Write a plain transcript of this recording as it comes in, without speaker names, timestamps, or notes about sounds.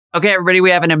Okay, everybody,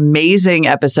 we have an amazing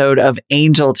episode of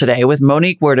Angel today with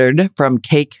Monique Woodard from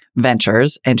Cake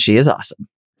Ventures, and she is awesome.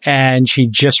 And she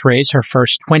just raised her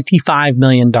first $25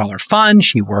 million fund.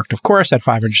 She worked, of course, at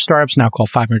 500 Startups, now called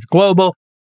 500 Global.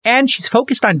 And she's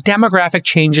focused on demographic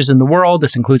changes in the world.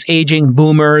 This includes aging,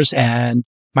 boomers, and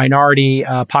minority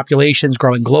populations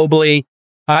growing globally,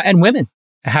 and women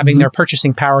having their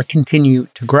purchasing power continue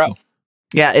to grow.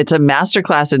 Yeah, it's a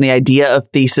masterclass in the idea of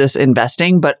thesis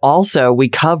investing, but also we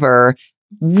cover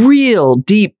real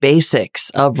deep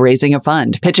basics of raising a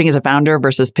fund, pitching as a founder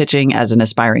versus pitching as an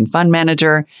aspiring fund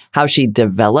manager, how she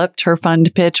developed her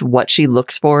fund pitch, what she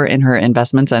looks for in her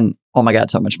investments, and oh my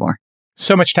God, so much more.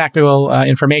 So much tactical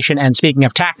information. And speaking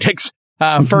of tactics,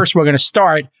 first we're going to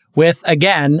start with,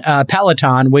 again,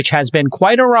 Peloton, which has been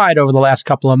quite a ride over the last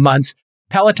couple of months.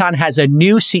 Peloton has a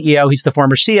new CEO. He's the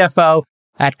former CFO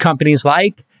at companies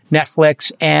like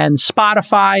Netflix and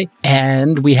Spotify.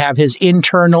 And we have his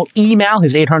internal email,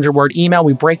 his 800-word email.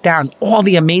 We break down all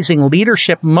the amazing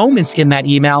leadership moments in that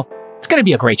email. It's going to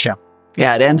be a great show.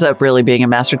 Yeah, it ends up really being a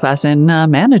masterclass in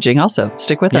managing also.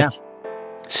 Stick with us.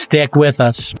 Stick with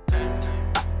us.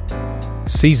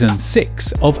 Season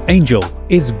 6 of Angel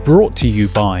is brought to you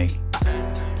by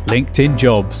LinkedIn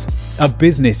Jobs. A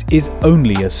business is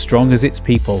only as strong as its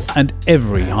people, and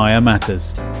every hire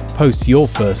matters. Post your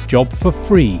first job for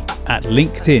free at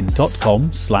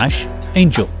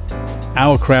linkedin.com/angel.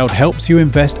 Our Crowd helps you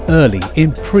invest early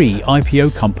in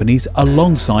pre-IPO companies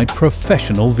alongside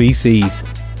professional VCs.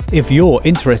 If you're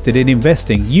interested in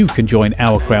investing, you can join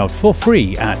Our Crowd for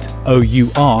free at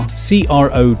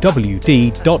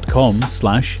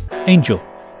ourcrowd.com/angel.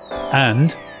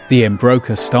 And the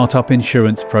Embroker Startup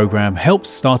Insurance Program helps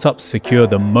startups secure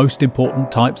the most important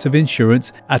types of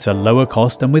insurance at a lower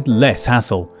cost and with less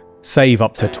hassle. Save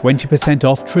up to 20%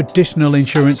 off traditional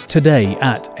insurance today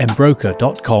at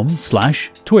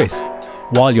embroker.com/twist.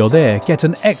 While you're there, get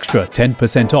an extra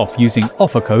 10% off using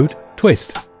offer code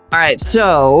TWIST. All right,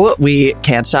 so we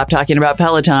can't stop talking about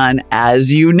Peloton.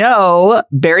 As you know,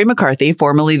 Barry McCarthy,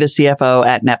 formerly the CFO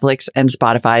at Netflix and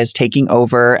Spotify, is taking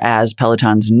over as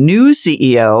Peloton's new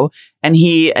CEO, and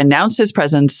he announced his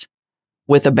presence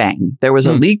with a bang. There was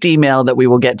a leaked email that we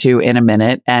will get to in a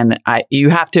minute, and you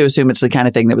have to assume it's the kind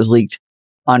of thing that was leaked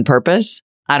on purpose.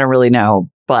 I don't really know,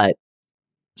 but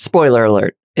spoiler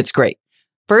alert, it's great.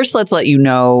 First, let's let you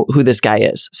know who this guy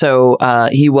is. So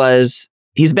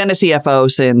he's been a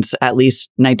CFO since at least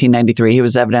 1993. He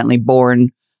was evidently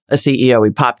born a CEO.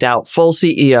 He popped out full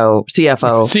CFO,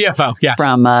 yes.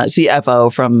 From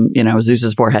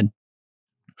Zeus's forehead.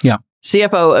 Yeah.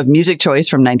 CFO of Music Choice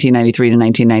from 1993 to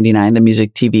 1999, the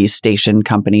music TV station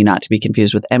company, not to be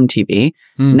confused with MTV.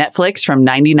 Netflix from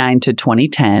 99 to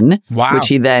 2010, which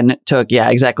he then took.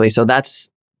 Yeah, exactly. So that's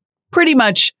pretty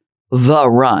much the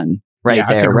run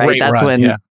there, right? That's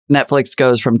when Netflix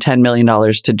goes from $10 million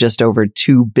to just over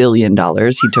 $2 billion.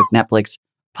 He took Netflix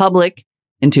public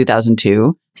in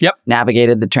 2002. Yep.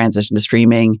 Navigated the transition to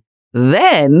streaming.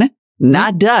 Then,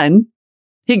 not done,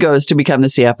 he goes to become the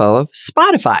CFO of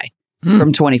Spotify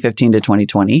from 2015 to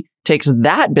 2020. Takes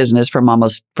that business from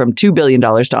 $2 billion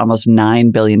to almost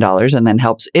 $9 billion, and then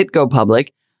helps it go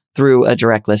public through a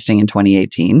direct listing in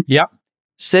 2018. Yep.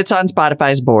 Sits on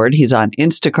Spotify's board. He's on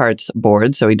Instacart's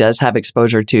board, so he does have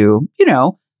exposure to,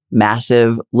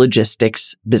 massive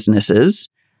logistics businesses,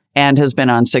 and has been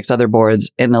on 6 other boards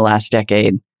in the last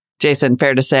decade. Jason,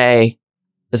 fair to say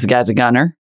this guy's a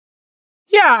gunner?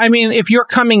 Yeah, I mean, if you're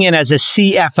coming in as a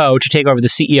CFO to take over the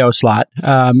CEO slot,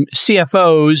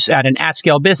 CFOs at an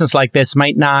at-scale business like this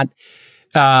might not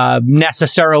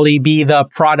necessarily be the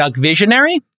product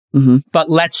visionary, but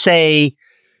let's say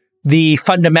the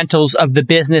fundamentals of the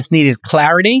business needed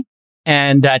clarity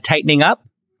and tightening up.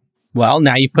 Well,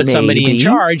 now you've put somebody in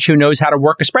charge who knows how to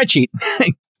work a spreadsheet.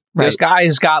 This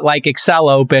guy's got like Excel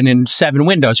open in 7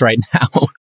 windows right now.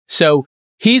 So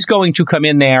he's going to come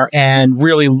in there and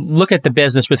really look at the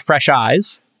business with fresh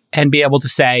eyes and be able to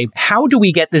say, how do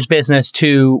we get this business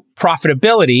to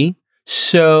profitability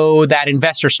so that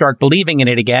investors start believing in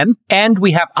it again? And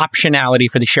we have optionality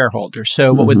for the shareholders.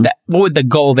 So what would the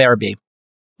goal there be?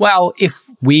 Well, if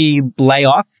we lay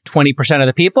off 20% of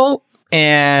the people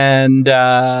and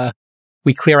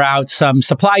we clear out some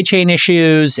supply chain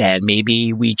issues, and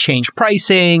maybe we change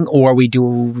pricing, or we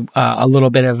do a little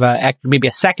bit of maybe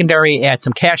a secondary, add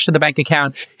some cash to the bank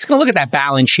account. He's going to look at that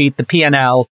balance sheet, the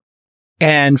P&L,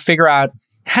 and figure out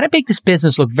how to make this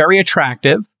business look very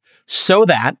attractive so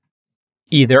that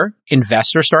either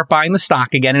investors start buying the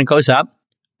stock again and it goes up,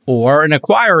 or an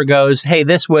acquirer goes, hey,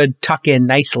 this would tuck in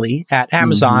nicely at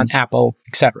Amazon, Apple,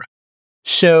 etc.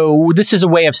 So this is a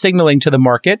way of signaling to the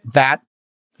market that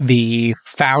the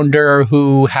founder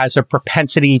who has a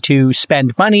propensity to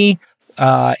spend money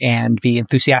and be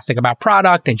enthusiastic about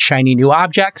product and shiny new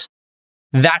objects.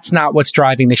 That's not what's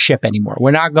driving the ship anymore.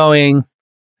 We're not going,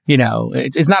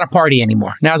 it's not a party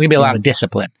anymore. Now it's going to be a lot of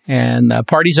discipline. And the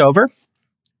party's over.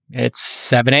 It's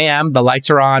 7 a.m. The lights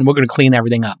are on. We're going to clean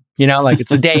everything up. It's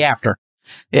the day after.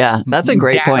 Yeah, that's a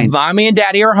great point. Mommy and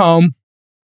daddy are home.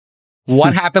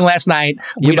 What happened last night?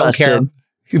 We don't care.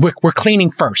 We're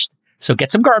cleaning first. So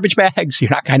get some garbage bags.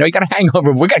 I know you got a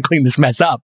hangover. We got to clean this mess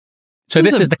up. So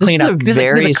this is the cleanup. This is a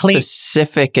very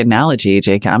specific analogy,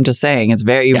 Jake. I'm just saying,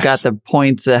 you've got the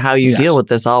points of how you deal with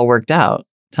this all worked out.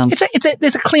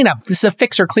 It's a cleanup. This is a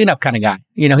fixer cleanup kind of guy.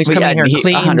 He's coming in here and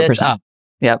clean 100%. This up.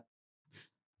 Yep.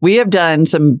 We have done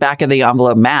some back of the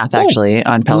envelope math actually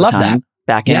on Peloton. Love that.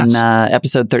 Back in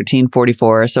episode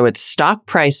 1344. So its stock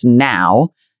price now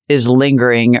is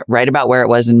lingering right about where it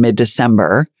was in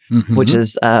mid-December, which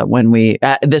is when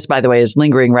this, by the way, is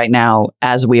lingering right now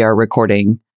as we are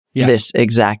recording this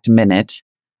exact minute.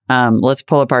 Let's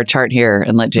pull up our chart here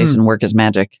and let Jason work his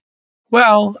magic.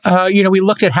 Well, we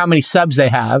looked at how many subs they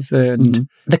have, and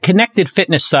the connected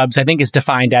fitness subs, I think, is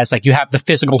defined as like you have the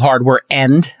physical hardware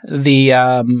and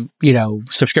the,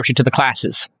 subscription to the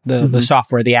classes, the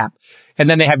software, the app. And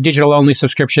then they have digital only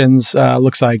subscriptions,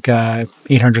 looks like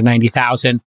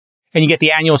 890,000. And you get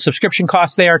the annual subscription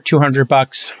cost there, $200,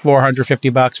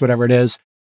 $450, whatever it is.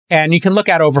 And you can look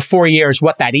at over 4 years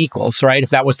what that equals, right?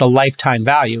 If that was the lifetime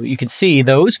value, you can see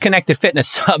those connected fitness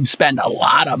subs spend a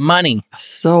lot of money.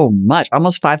 So much,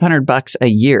 almost $500 a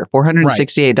year,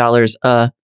 $468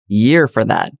 a year for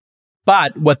that.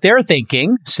 But what they're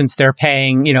thinking, since they're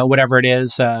paying, whatever it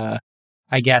is,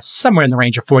 I guess somewhere in the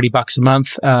range of $40 a month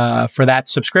for that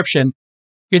subscription,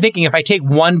 you're thinking if I take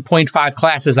 1.5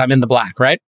 classes, I'm in the black,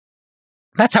 right?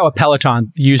 That's how a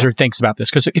Peloton user thinks about this.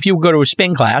 Because if you go to a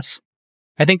spin class,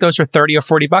 I think those are $30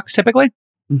 or $40 typically.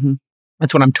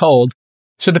 That's what I'm told.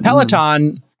 So the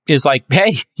Peloton is like,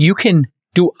 hey, you can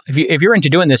do, if you're into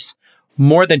doing this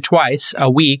more than twice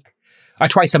a week,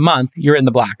 twice a month, you're in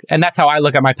the black. And that's how I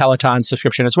look at my Peloton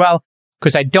subscription as well.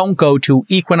 Because I don't go to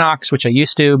Equinox, which I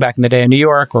used to back in the day in New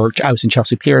York, or I was in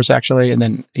Chelsea Piers actually, and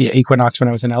then Equinox when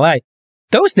I was in LA.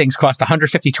 Those things cost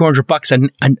 $150,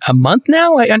 $200 a month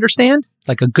now, I understand.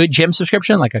 Like a good gym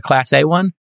subscription, like a Class A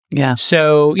one. Yeah.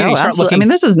 So you start looking. I mean,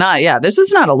 this is not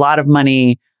a lot of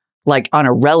money, like on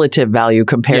a relative value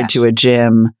compared to a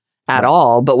gym at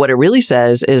all. But what it really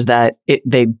says is that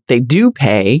they do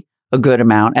pay a good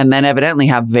amount and then evidently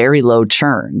have very low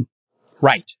churn.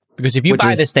 Right. Because if you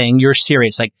buy this thing, you're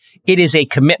serious. Like it is a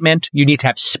commitment. You need to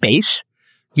have space.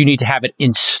 You need to have it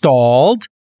installed.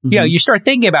 You start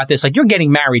thinking about this, like you're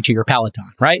getting married to your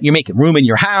Peloton, right? You're making room in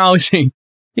your house.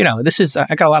 This is,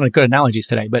 I got a lot of good analogies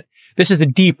today, but this is a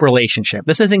deep relationship.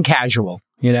 This isn't casual,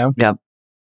 Yep.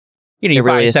 You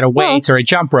buy a set of weights or a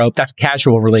jump rope. That's a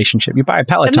casual relationship. You buy a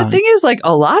Peloton. And the thing is, like,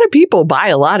 a lot of people buy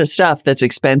a lot of stuff that's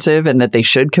expensive and that they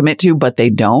should commit to, but they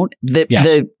don't.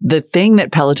 The thing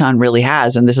that Peloton really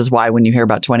has, and this is why when you hear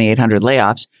about 2,800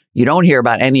 layoffs, you don't hear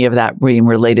about any of that being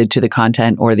related to the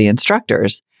content or the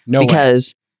instructors.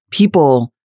 Because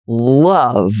people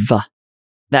love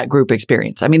that group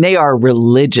experience. I mean, they are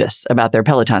religious about their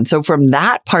Peloton. So from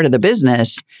that part of the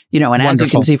business, and Wonderful. As you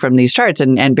can see from these charts,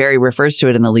 and Barry refers to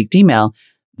it in the leaked email,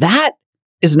 that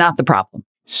is not the problem.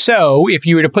 So if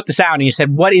you were to put this out and you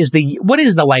said, what is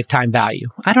the lifetime value?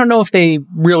 I don't know if they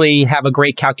really have a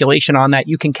great calculation on that.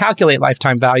 You can calculate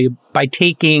lifetime value by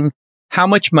taking how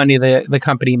much money the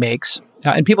company makes.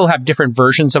 And people have different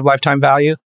versions of lifetime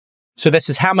value. So this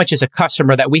is how much is a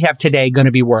customer that we have today going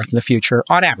to be worth in the future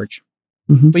on average.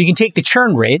 But you can take the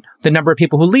churn rate, the number of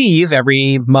people who leave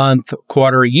every month,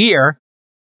 quarter, year,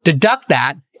 deduct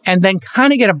that, and then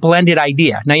kind of get a blended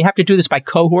idea. Now, you have to do this by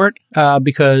cohort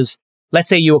because let's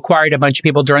say you acquired a bunch of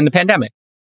people during the pandemic.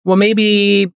 Well,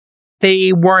 maybe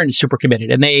they weren't super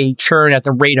committed and they churn at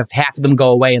the rate of half of them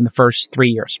go away in the first 3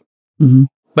 years.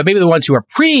 But maybe the ones who are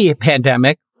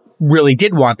pre-pandemic really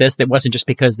did want this. It wasn't just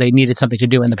because they needed something to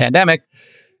do in the pandemic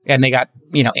and they got,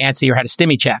 antsy or had a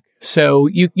stimmy check. So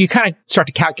you kind of start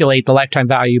to calculate the lifetime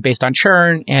value based on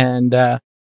churn and, how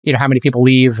many people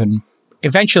leave. And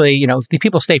eventually, if the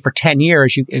people stay for 10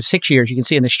 years, 6 years, you can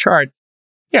see in this chart,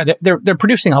 they're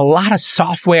producing a lot of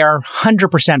software,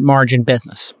 100% margin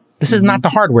business. This is not the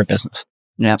hardware business.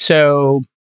 Yeah. So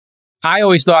I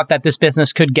always thought that this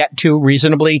business could get to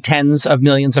reasonably tens of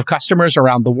millions of customers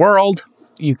around the world.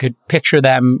 You could picture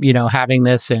them, having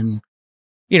this in,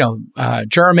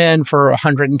 German for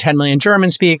 110 million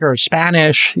German speakers,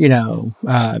 Spanish, I don't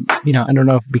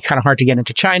know, it'd be kind of hard to get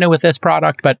into China with this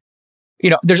product, but,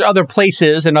 there's other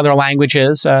places and other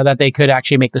languages that they could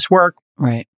actually make this work.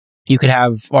 Right. You could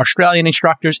have Australian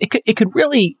instructors. It could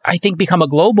really, I think, become a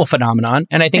global phenomenon.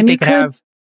 And I think they could have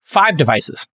 5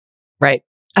 devices. Right.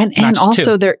 And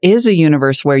also 2. There is a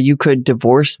universe where you could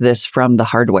divorce this from the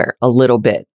hardware a little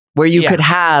bit, where you could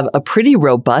have a pretty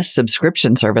robust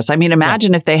subscription service. I mean,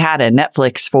 imagine if they had a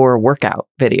Netflix for workout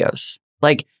videos.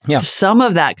 Like some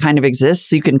of that kind of exists.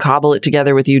 You can cobble it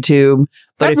together with YouTube.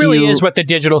 But that really is what the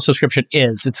digital subscription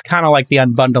is. It's kind of like the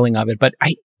unbundling of it. But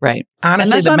right. Honestly,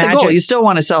 and that's not the goal. You still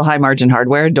want to sell high margin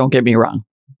hardware. Don't get me wrong.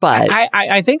 But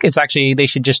I think it's actually, they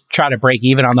should just try to break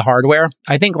even on the hardware.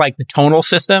 I think like the Tonal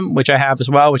system, which I have as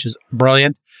well, which is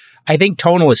brilliant. I think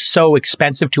Tonal is so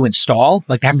expensive to install.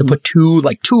 Like they have to put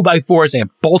 2x4s and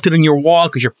bolt it in your wall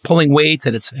because you're pulling weights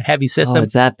and it's a heavy system. Oh,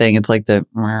 it's that thing. It's like the...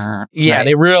 Yeah, right.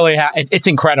 They really have... It's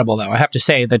incredible, though. I have to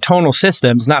say, the Tonal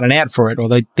system's not an ad for it,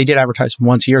 although they did advertise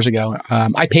once years ago.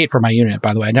 I paid for my unit,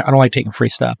 by the way. I don't like taking free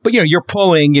stuff. But, you're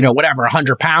pulling, whatever,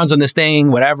 100 pounds on this thing,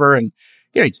 whatever, and...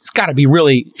 it's got to be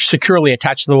really securely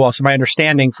attached to the wall. So my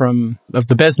understanding of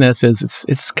the business is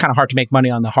it's kind of hard to make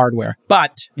money on the hardware.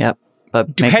 But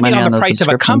depending on the price of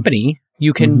a company,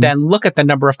 you can then look at the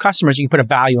number of customers. You can put a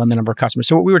value on the number of customers.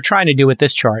 So what we were trying to do with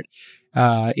this chart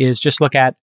is just look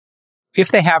at if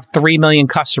they have 3 million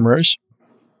customers,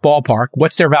 ballpark,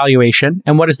 what's their valuation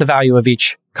and what is the value of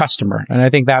each customer? And I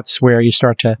think that's where you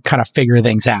start to kind of figure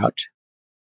things out.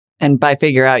 And by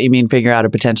figure out, you mean figure out a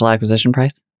potential acquisition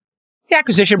price? The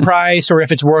acquisition price, or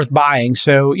if it's worth buying.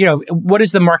 So, what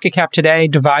is the market cap today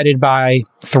divided by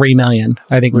 3 million?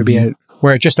 I think would be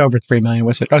we're at just over 3 million.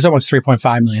 Was it? Oh, it's almost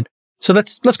 3.5 million. So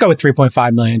let's go with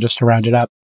 3.5 million just to round it up.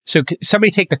 So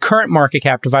somebody take the current market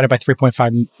cap divided by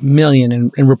 3.5 million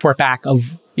and report back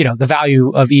of, the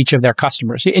value of each of their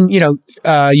customers. And,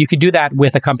 you could do that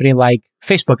with a company like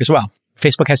Facebook as well.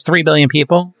 Facebook has 3 billion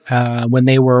people when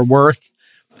they were worth,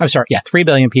 3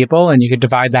 billion people. And you could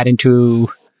divide that into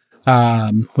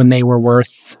when they were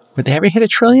worth, would they ever hit $1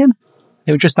 trillion?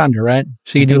 They were just under, right?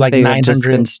 So you do like 900. Just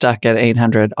been stuck at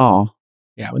 800. Oh,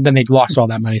 yeah. And then they lost all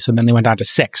that money. So then they went down to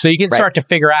 6. So you can start to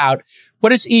figure out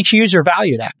what is each user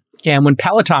valued at. And when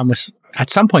at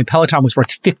some point, Peloton was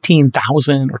worth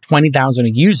 15,000 or 20,000 a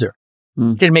user.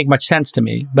 It didn't make much sense to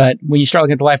me. But when you start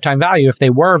looking at the lifetime value, if they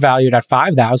were valued at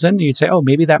 5,000, you'd say, oh,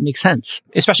 maybe that makes sense,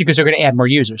 especially because they're going to add more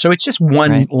users. So it's just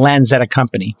one lens at a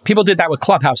company. People did that with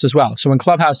Clubhouse as well. So when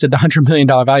Clubhouse did the $100 million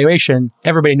valuation,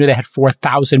 everybody knew they had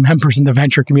 4,000 members in the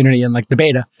venture community and like the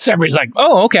beta. So everybody's like,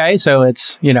 oh, okay. So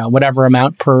it's, whatever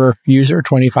amount per user,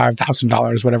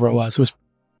 $25,000, whatever it was. It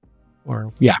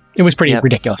was pretty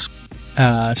ridiculous.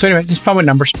 So anyway, just fun with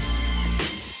numbers.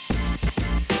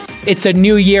 It's a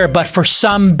new year, but for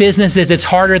some businesses, it's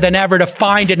harder than ever to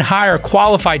find and hire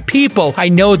qualified people. I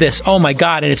know this. Oh my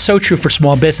God. And it's so true for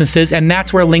small businesses. And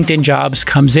that's where LinkedIn Jobs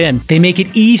comes in. They make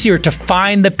it easier to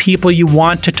find the people you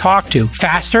want to talk to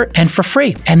faster and for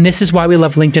free. And this is why we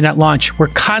love LinkedIn at Launch. We're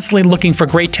constantly looking for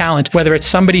great talent, whether it's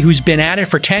somebody who's been at it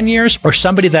for 10 years or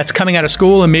somebody that's coming out of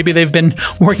school and maybe they've been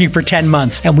working for 10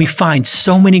 months. And we find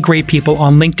so many great people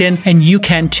on LinkedIn, and you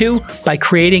can too by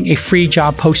creating a free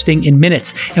job posting in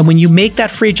minutes. And when you make that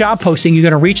free job posting, you're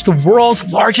going to reach the world's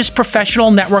largest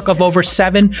professional network of over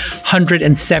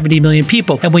 770 million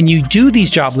people. And when you do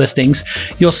these job listings,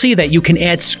 you'll see that you can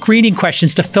add screening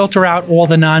questions to filter out all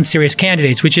the non-serious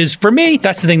candidates, which is, for me,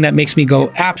 that's the thing that makes me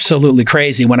go absolutely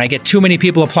crazy when I get too many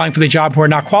people applying for the job who are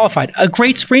not qualified. A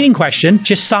great screening question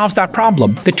just solves that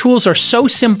problem. The tools are so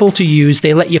simple to use.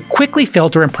 They let you quickly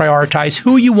filter and prioritize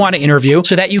who you want to interview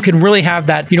so that you can really have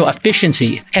that,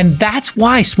 efficiency. And that's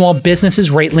why small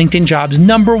businesses rate LinkedIn Jobs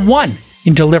 #1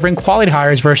 in delivering quality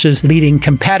hires versus leading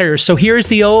competitors. So here's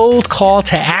the old call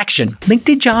to action.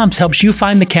 LinkedIn Jobs helps you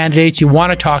find the candidates you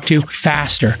want to talk to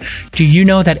faster. Do you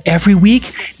know that every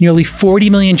week, nearly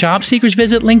 40 million job seekers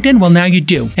visit LinkedIn? Well, now you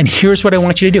do. And here's what I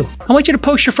want you to do. I want you to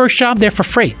post your first job there for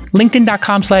free.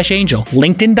 LinkedIn.com/angel.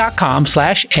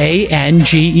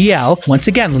 LinkedIn.com/ANGEL. Once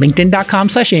again,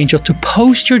 LinkedIn.com/angel to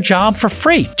post your job for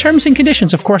free. Terms and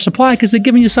conditions, of course, apply because they're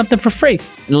giving you something for free.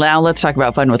 Now let's talk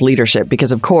about fun with leadership,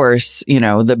 because of course,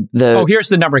 Oh, here's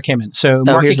the number it came in. So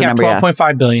market cap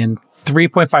 12.5 billion,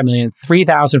 3.5 million,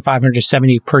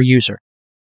 3,570 per user.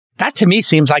 That to me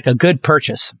seems like a good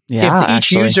purchase. Yeah, if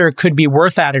each user could be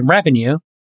worth that in revenue,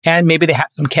 and maybe they have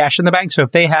some cash in the bank. So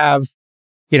if they have,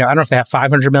 I don't know if they have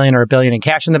 500 million or $1 billion in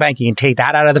cash in the bank, you can take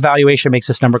that out of the valuation, makes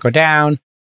this number go down.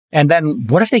 And then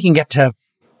what if they can get to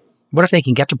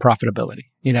profitability?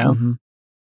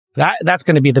 That's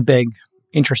going to be the big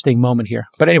interesting moment here.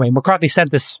 But anyway, McCarthy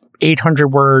sent this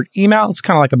 800-word email. It's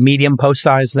kind of like a medium post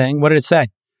size thing. What did it say?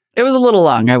 It was a little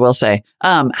long, I will say.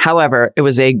 However, it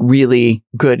was a really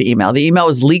good email. The email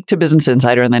was leaked to Business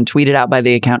Insider and then tweeted out by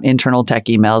the account Internal Tech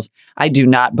Emails. I do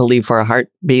not believe for a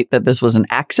heartbeat that this was an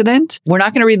accident. We're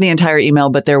not going to read the entire email,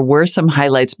 but there were some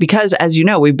highlights because, as you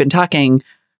know, we've been talking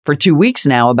for 2 weeks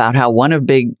now about how one of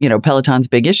Peloton's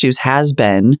big issues has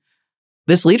been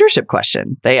this leadership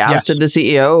question. They ousted the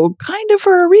CEO kind of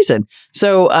for a reason.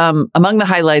 So among the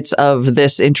highlights of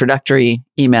this introductory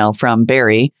email from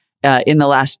Barry, in the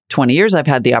last 20 years, I've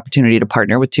had the opportunity to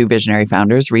partner with 2 visionary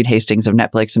founders, Reed Hastings of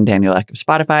Netflix and Daniel Ek of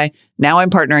Spotify. Now I'm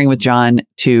partnering with John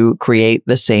to create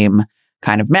the same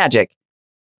kind of magic.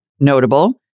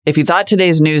 Notable, if you thought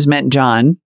today's news meant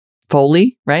John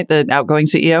Foley, right, the outgoing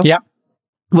CEO,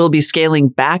 will be scaling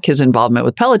back his involvement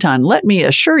with Peloton, let me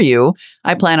assure you,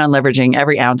 I plan on leveraging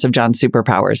every ounce of John's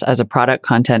superpowers as a product,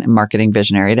 content, and marketing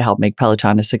visionary to help make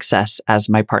Peloton a success as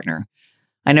my partner.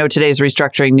 I know today's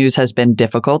restructuring news has been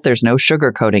difficult. There's no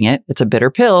sugarcoating it. It's a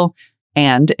bitter pill.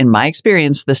 And in my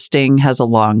experience, the sting has a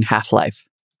long half-life.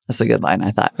 That's a good line, I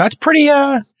thought. That's pretty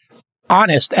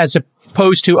honest, as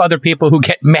opposed to other people who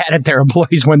get mad at their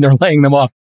employees when they're laying them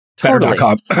off. Totally.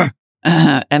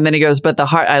 And then he goes,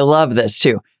 I love this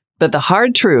too. But the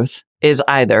hard truth is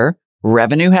either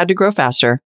revenue had to grow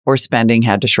faster or spending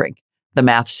had to shrink. The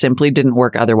math simply didn't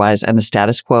work otherwise, and the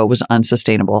status quo was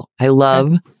unsustainable. I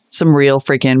love some real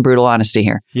freaking brutal honesty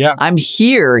here. Yeah. I'm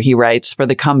here, he writes, for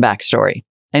the comeback story.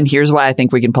 And here's why I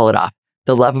think we can pull it off.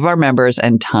 The love of our members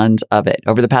and tons of it.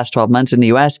 Over the past 12 months in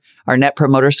the US, our net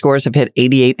promoter scores have hit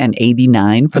 88 and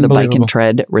 89 for the bike and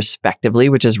tread, respectively,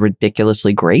 which is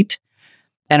ridiculously great.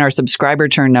 And our subscriber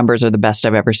churn numbers are the best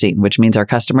I've ever seen, which means our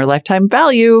customer lifetime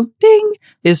value, ding,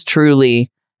 is truly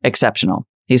exceptional.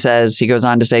 He goes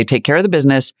on to say, take care of the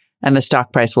business and the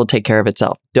stock price will take care of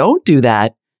itself. Don't do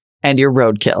that. And you're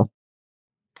roadkill.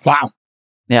 Wow.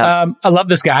 Yeah. I love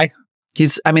this guy.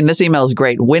 This email is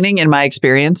great. Winning, in my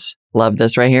experience, love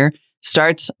this right here,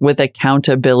 starts with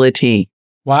accountability.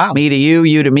 Wow. Me to you,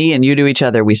 you to me, and you to each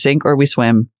other. We sink or we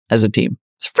swim as a team.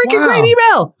 It's a freaking great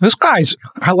email.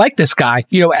 I like this guy.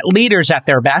 Leaders at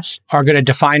their best are going to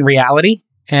define reality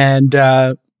and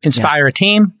inspire a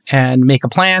team and make a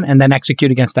plan and then execute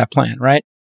against that plan, right?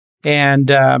 And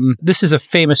this is a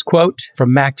famous quote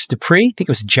from Max Dupree. I think it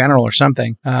was a general or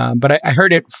something. But I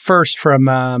heard it first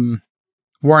from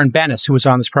Warren Bennis, who was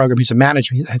on this program. He's a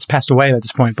manager. He has passed away at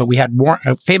this point. But we had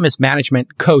a famous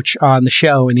management coach on the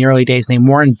show in the early days named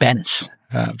Warren Bennis,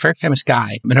 a very famous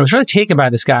guy. And I was really taken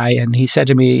by this guy. And he said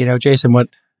to me, Jason, what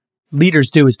leaders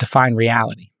do is define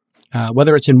reality,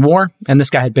 whether it's in war. And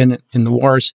this guy had been in the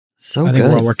wars, I think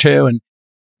World War II. And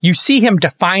you see him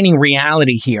defining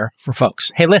reality here for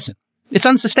folks. Hey, listen, it's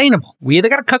unsustainable. We either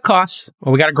got to cut costs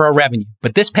or we got to grow revenue.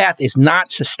 But this path is not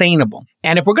sustainable.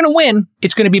 And if we're going to win,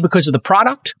 it's going to be because of the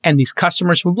product and these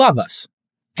customers who love us.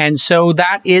 And so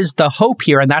that is the hope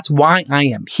here. And that's why I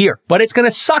am here. But it's going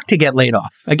to suck to get laid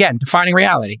off. Again, defining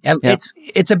reality. And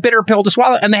it's a bitter pill to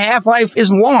swallow. And the half-life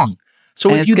is long.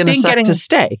 So if you think it's going to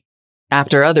stay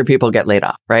after other people get laid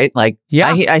off, right?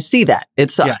 I see that. It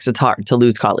sucks. Yeah. It's hard to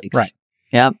lose colleagues. Right.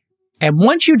 Yep. And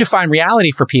once you define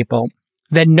reality for people,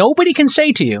 then nobody can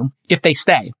say to you, if they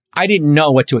stay, I didn't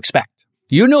know what to expect.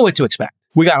 You know what to expect.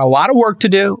 We got a lot of work to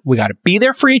do. We got to be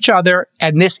there for each other.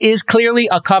 And this is clearly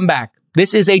a comeback.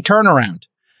 This is a turnaround.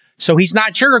 So he's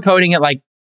not sugarcoating it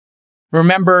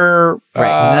remember,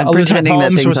 right. Pretending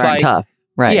that things aren't tough.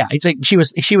 Right. Yeah. It's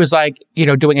she was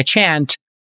doing a chant,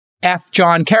 F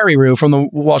John Carreyrou from the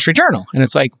Wall Street Journal. And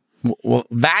it's well,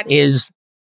 that is,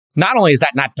 not only is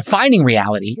that not defining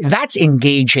reality, that's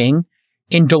engaging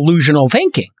in delusional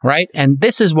thinking, right? And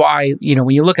this is why,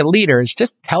 when you look at leaders,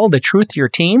 just tell the truth to your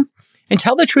team and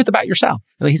tell the truth about yourself.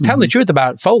 He's telling the truth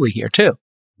about Foley here too.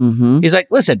 Mm-hmm. He's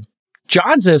listen,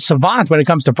 John's a savant when it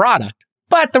comes to product,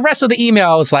 but the rest of the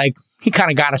email is he kind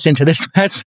of got us into this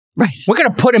mess. Right. We're going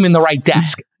to put him in the right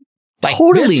desk.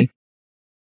 Totally.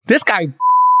 This guy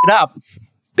it up.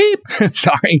 Beep.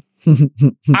 Sorry.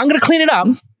 I'm going to clean it up.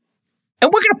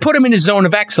 And we're going to put him in his zone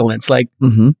of excellence.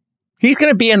 He's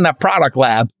going to be in the product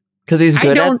lab. Because he's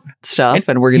good at stuff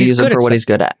and we're going to use him for what he's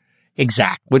good at.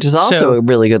 Exactly. Which is also a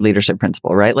really good leadership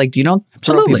principle, right? You don't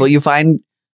throw people, you find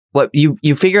what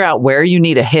you figure out where you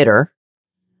need a hitter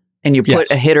and you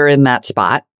put a hitter in that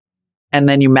spot and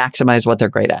then you maximize what they're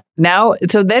great at. Now,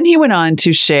 so then he went on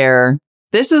to share,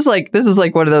 this is like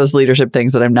one of those leadership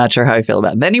things that I'm not sure how I feel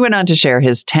about. Then he went on to share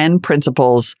his 10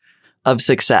 principles of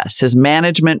success, his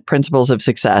management principles of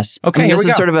success. Okay, this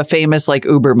is sort of a famous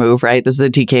Uber move, right? This is a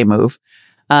TK move.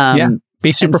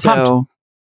 Be super pumped.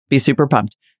 Be super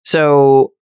pumped.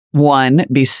 So 1,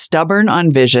 be stubborn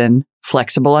on vision,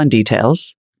 flexible on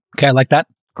details. Okay, I like that.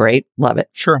 Great. Love it.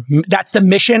 Sure. That's the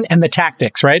mission and the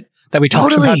tactics, right? That we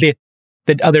talked about the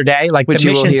other day. Like which the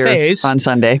mission says on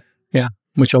Sunday. Yeah.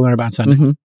 Which you'll learn about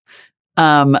Sunday.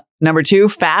 Mm-hmm. Number 2,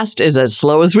 fast is as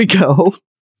slow as we go.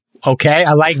 Okay.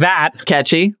 I like that.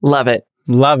 Catchy. Love it.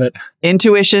 Love it.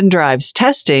 Intuition drives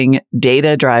testing.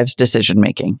 Data drives decision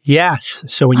making. Yes.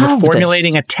 So when you're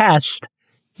formulating a test,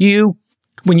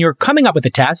 when you're coming up with a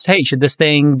test, hey, should this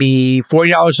thing be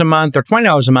 $40 a month or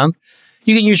 $20 a month?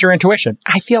 You can use your intuition.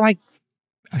 I feel like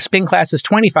a spin class is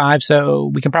 $25,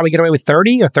 so we can probably get away with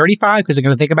 $30 or $35 because they're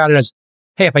going to think about it as,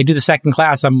 hey, if I do the second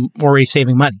class, I'm already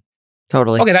saving money.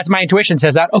 Totally. Okay, that's my intuition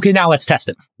says that. Okay, now let's test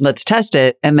it. Let's test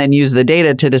it and then use the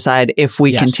data to decide if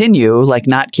we continue, like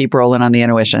not keep rolling on the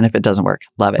intuition if it doesn't work.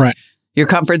 Love it. Right. Your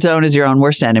comfort zone is your own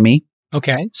worst enemy.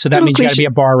 Okay, so that means you got to be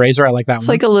a bar raiser. I like that one. It's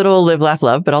like a little live, laugh,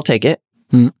 love, but I'll take it.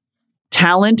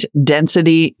 Talent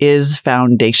density is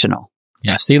foundational.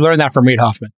 Yes, you learned that from Reid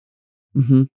Hoffman.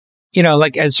 Mm-hmm. You know,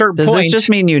 like at a certain point. Does this just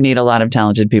mean you need a lot of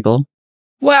talented people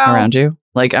around you?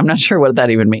 Like, I'm not sure what that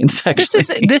even means,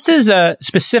 actually. This is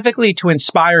specifically to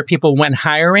inspire people when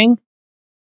hiring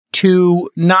to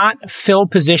not fill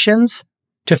positions,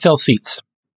 to fill seats.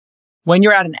 When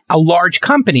you're at a large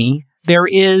company,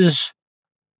 there's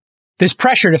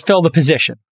pressure to fill the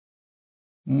position.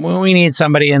 We need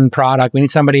somebody in product. We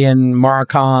need somebody in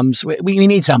Marcoms. We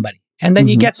need somebody. And then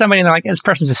you get somebody and they're like, this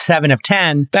person's a 7 of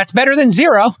 10. That's better than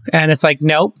 0. And it's like,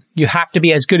 nope, you have to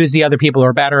be as good as the other people who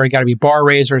are better. You got to be bar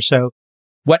raisers. So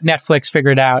what Netflix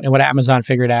figured out and what Amazon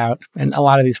figured out, and a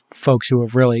lot of these folks who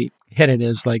have really hit it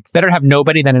is like, better have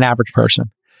nobody than an average person.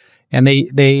 And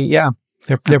they're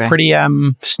pretty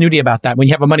snooty about that. When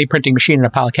you have a money printing machine and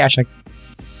a pile of cash like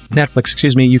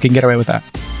Netflix, you can get away with that.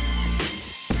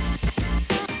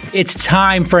 It's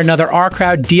time for another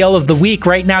OurCrowd deal of the week.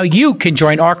 Right now, you can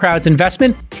join OurCrowd's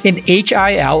investment in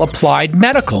HIL Applied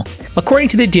Medical. According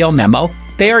to the deal memo,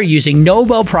 they are using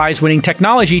Nobel Prize-winning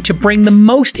technology to bring the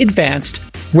most advanced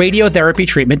radiotherapy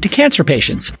treatment to cancer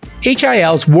patients.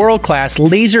 HIL's world-class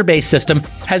laser-based system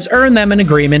has earned them an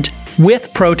agreement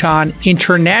with Proton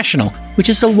International, which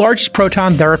is the largest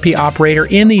proton therapy operator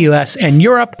in the US and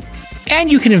Europe.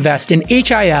 And you can invest in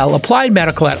HIL Applied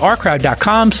Medical at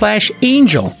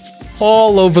ourcrowd.com/angel.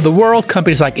 All over the world,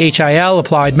 companies like HIL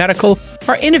Applied Medical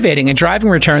are innovating and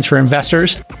driving returns for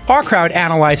investors. OurCrowd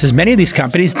analyzes many of these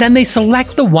companies, then they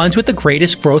select the ones with the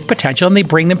greatest growth potential and they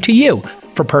bring them to you.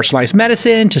 From personalized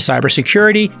medicine to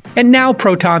cybersecurity, and now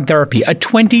proton therapy, a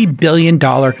 $20 billion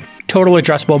total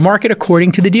addressable market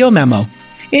according to the deal memo.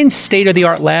 In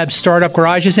state-of-the-art labs, startup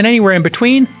garages, and anywhere in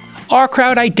between,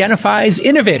 OurCrowd identifies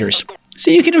innovators. So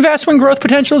you can invest when growth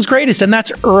potential is greatest, and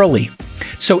that's early.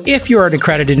 So if you're an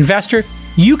accredited investor,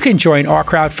 you can join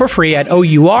OurCrowd for free at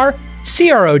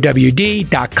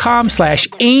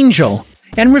OurCrowd.com/angel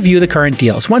and review the current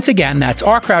deals. Once again, that's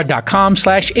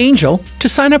OurCrowd.com/angel to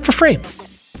sign up for free.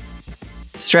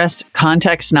 Stress,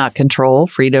 context, not control,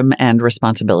 freedom and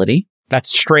responsibility.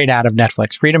 That's straight out of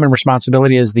Netflix. Freedom and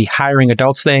responsibility is the hiring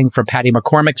adults thing from Patty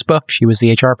McCormick's book. She was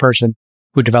the HR person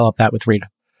who developed that with Rita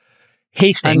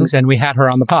Hastings, and we had her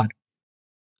on the pod.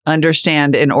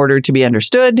 Understand in order to be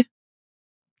understood.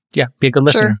 Yeah, be a good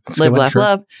listener. Sure. Live, laugh,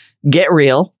 love. Get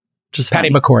real. Just Patty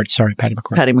McCord. Sorry, Patty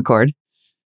McCord. Patty McCord.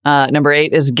 Number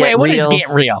 8 is get real. What is get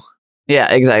real?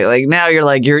 Yeah, exactly. Like now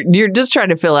you're just trying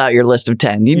to fill out your list of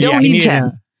 10. You don't need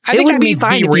 10. I think it would be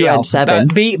fine if you had 7.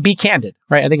 Be candid,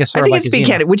 right? I think it's be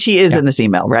candid, which he is in this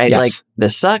email, right? Yes. Like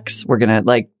this sucks. We're gonna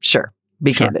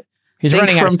be candid. He's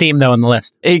running out of steam, though, on the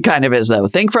list. He kind of is, though.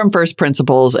 Think from first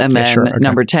principles, and then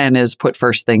number 10 is put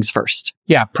first things first.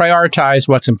 Yeah, prioritize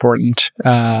what's important.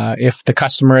 If the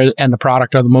customer and the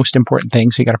product are the most important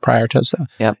things, you got to prioritize them.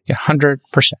 Yep. Yeah, 100%.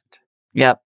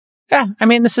 Yep. Yeah, I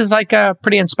mean, this is like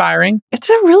pretty inspiring. It's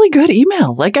a really good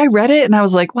email. Like, I read it, and I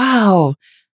was like, wow.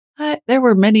 There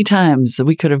were many times that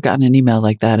we could have gotten an email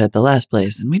like that at the last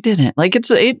place, and we didn't. Like,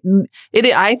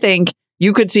 I think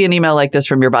you could see an email like this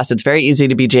from your boss. It's very easy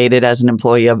to be jaded as an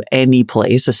employee of any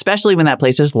place, especially when that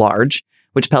place is large,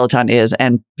 which Peloton is,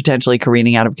 and potentially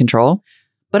careening out of control.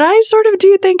 But I sort of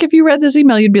do think if you read this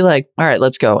email, you'd be like, all right,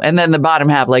 let's go. And then the bottom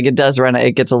half, like it goes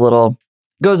a little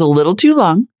too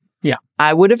long. Yeah.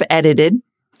 I would have edited.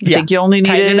 I think you only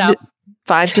needed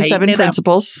 5 to 7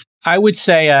 principles. I would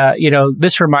say,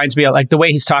 this reminds me of like the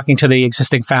way he's talking to the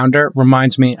existing founder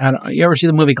reminds me. You ever see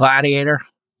the movie Gladiator?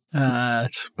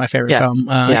 It's my favorite film.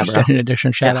 Extended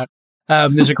edition. Shout out.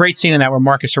 There's a great scene in that where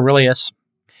Marcus Aurelius,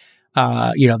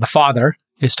 the father,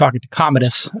 is talking to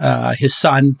Commodus, his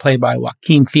son, played by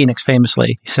Joaquin Phoenix,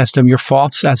 famously. He says to him, "Your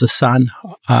faults as a son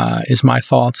is my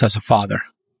faults as a father."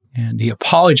 And he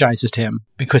apologizes to him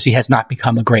because he has not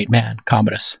become a great man,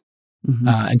 Commodus.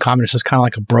 And Commodus is kind of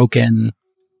like a broken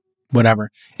whatever.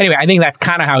 Anyway, I think that's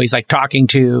kind of how he's like talking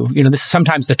to, this is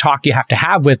sometimes the talk you have to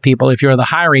have with people. If you're the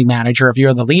hiring manager, if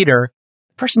you're the leader,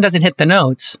 the person doesn't hit the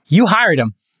notes. You hired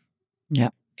him. Yeah.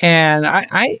 And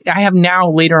I have now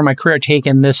later in my career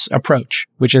taken this approach,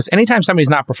 which is anytime somebody's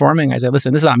not performing, I say,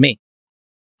 listen, this is on me.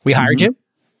 We hired you.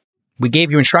 We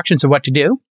gave you instructions of what to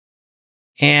do.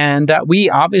 And we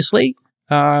obviously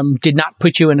did not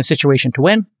put you in a situation to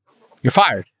win. You're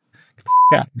fired.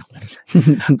 Yeah.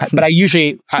 But I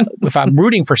usually, if I'm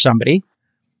rooting for somebody,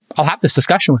 I'll have this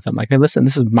discussion with them. Like, hey, listen,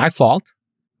 this is my fault.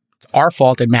 It's our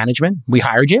fault in management. We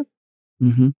hired you.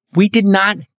 We did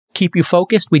not keep you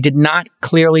focused. We did not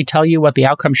clearly tell you what the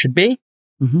outcome should be.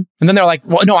 And then they're like,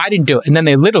 well, no, I didn't do it. And then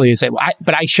they literally say, well,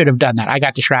 but I should have done that. I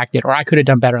got distracted, or I could have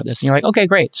done better at this. And you're like, okay,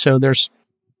 great. So there's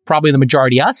probably the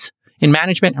majority us in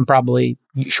management, and probably,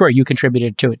 sure, you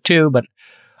contributed to it too, but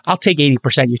I'll take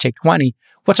 80%, you take 20.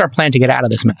 What's our plan to get out of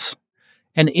this mess?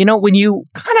 And, when you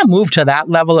kind of move to that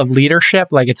level of leadership,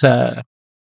 like it's a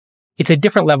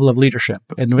different level of leadership.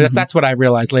 And that's what I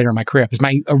realized later in my career. Because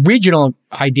my original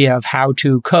idea of how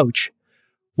to coach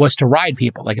was to ride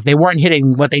people. Like if they weren't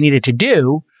hitting what they needed to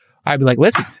do, I'd be like,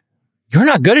 listen, you're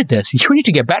not good at this. You need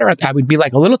to get better at that. I would be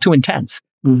like a little too intense.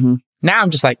 Now I'm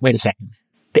just like, wait a second.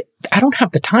 I don't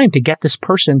have the time to get this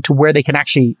person to where they can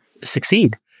actually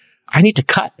succeed. I need to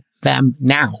cut them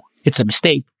now. It's a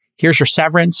mistake. Here's your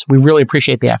severance. We really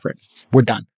appreciate the effort. We're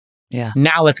done. Yeah.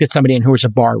 Now let's get somebody in who is a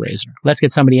bar raiser. Let's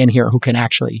get somebody in here who can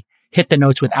actually hit the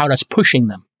notes without us pushing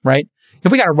them, right?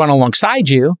 If we got to run alongside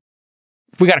you,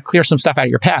 if we got to clear some stuff out of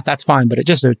your path, that's fine. But it's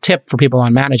just a tip for people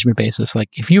on management basis. Like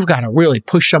if you've got to really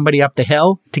push somebody up the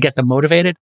hill to get them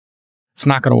motivated, it's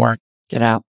not going to work. Get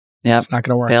out. Yeah, it's not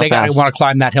going to work. They got to want to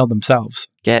climb that hill themselves.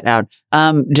 Get out.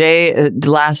 Jay,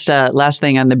 last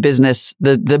thing on the business,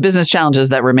 the business challenges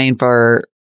that remain for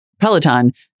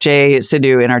Peloton. Jay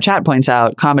Sidhu in our chat points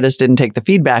out Commodus didn't take the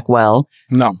feedback well.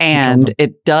 No. And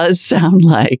it does sound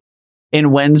like in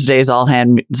Wednesday's all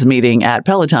hands meeting at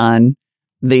Peloton,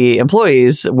 the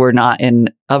employees were not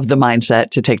of the mindset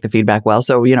to take the feedback well.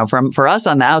 So, for us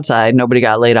on the outside, nobody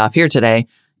got laid off here today.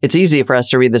 It's easy for us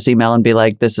to read this email and be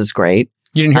like, this is great.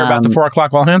 You didn't hear about the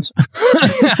 4:00 all hands?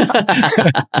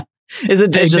 Is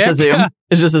it just a Zoom?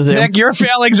 It's just a Zoom. Nick, your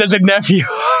failings as a nephew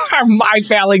are my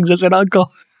failings as an uncle.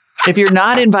 If you're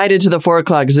not invited to the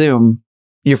 4:00 Zoom,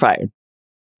 you're fired.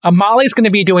 Molly's going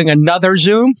to be doing another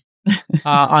Zoom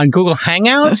on Google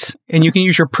Hangouts, and you can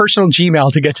use your personal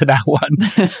Gmail to get to that one.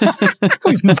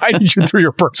 We've invited you through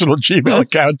your personal Gmail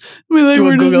account.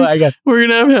 We're going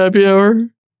to have happy hour.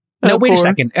 No, wait a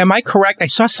second. Am I correct? I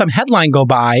saw some headline go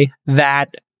by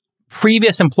that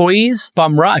previous employees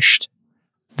bum rushed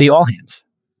the all hands.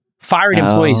 Fired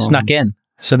employees snuck in.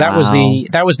 So that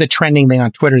was the trending thing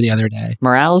on Twitter the other day.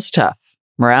 Morale is tough.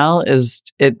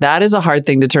 That is a hard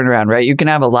thing to turn around, right? You can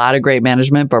have a lot of great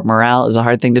management, but morale is a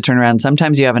hard thing to turn around.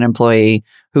 Sometimes you have an employee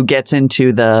who gets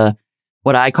into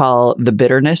what I call the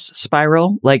bitterness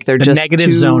spiral. Like they're just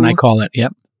negative zone, I call it.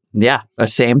 Yep. Yeah. The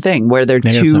same thing where they're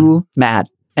too mad.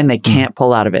 And they can't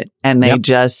pull out of it. And they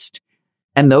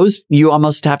and those, you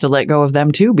almost have to let go of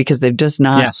them too, because they've just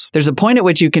not, there's a point at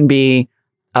which you can be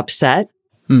upset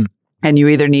and you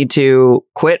either need to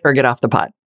quit or get off the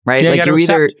pot, right? Yeah,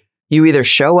 like you either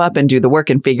show up and do the work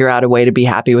and figure out a way to be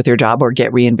happy with your job or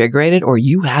get reinvigorated, or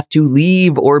you have to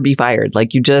leave or be fired.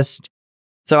 Like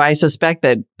so I suspect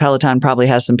that Peloton probably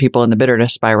has some people in the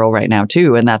bitterness spiral right now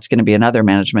too. And that's going to be another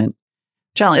management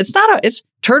challenge. It's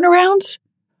turnarounds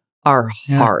are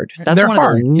hard. That's one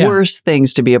of the worst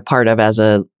things to be a part of as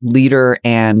a leader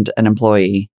and an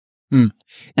employee. And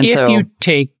if you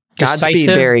take Godspeed,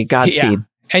 Barry, Godspeed. Yeah.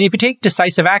 And if you take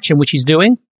decisive action, which he's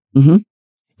doing,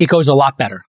 it goes a lot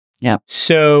better. Yeah.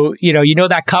 So,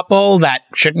 that couple that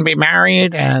shouldn't be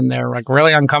married and they're like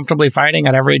really uncomfortably fighting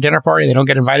at every dinner party. They don't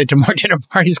get invited to more dinner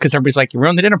parties because everybody's like, you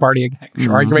ruined the dinner party again.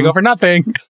 You're arguing over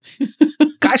nothing.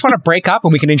 Guys want to break up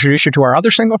and we can introduce you to our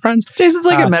other single friends. Jason's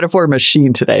like a metaphor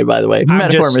machine today, by the way.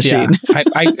 Metaphor machine. Yeah.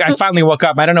 I finally woke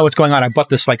up. I don't know what's going on. I bought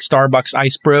this like Starbucks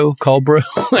ice brew, cold brew,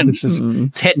 and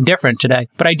it's hitting different today.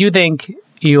 But I do think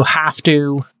you have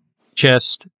to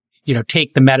just,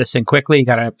 take the medicine quickly. You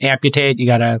got to amputate. You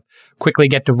got to quickly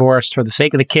get divorced for the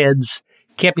sake of the kids.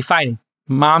 Can't be fighting.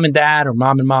 Mom and dad or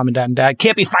mom and mom and dad and dad.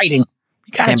 Can't be fighting.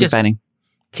 You got to just...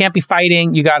 Can't be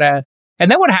fighting. You got to...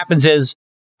 And then what happens is,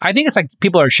 I think it's like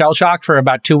people are shell-shocked for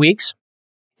about 2 weeks.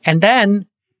 And then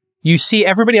you see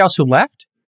everybody else who left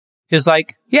is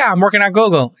like, yeah, I'm working at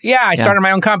Google. Yeah, I started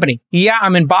my own company. Yeah,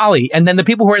 I'm in Bali. And then the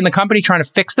people who are in the company trying to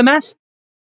fix the mess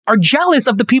are jealous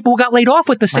of the people who got laid off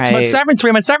with the 6 month severance,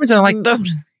 3 month severance. And they're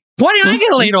like, Why did I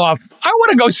get laid off? I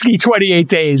want to go ski 28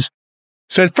 days.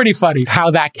 So it's pretty funny how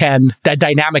that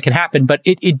dynamic can happen. But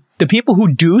the people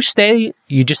who do stay,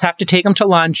 you just have to take them to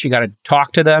lunch. You got to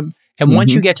talk to them. And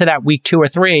once you get to that week 2 or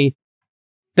 3,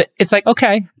 it's like,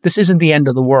 okay, this isn't the end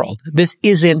of the world. This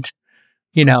isn't,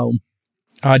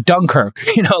 Dunkirk.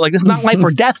 Like this is not life or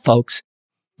death, folks.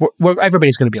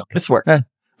 Everybody's going to be okay. This work.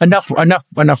 Enough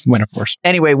winter force.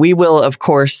 Anyway, we will, of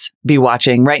course, be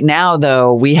watching. Right now,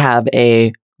 though, we have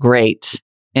a great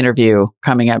interview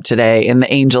coming up today in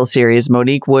the Angel series.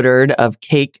 Monique Woodard of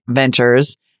Cake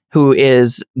Ventures, who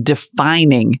is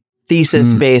defining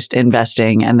thesis-based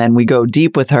investing. And then we go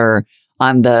deep with her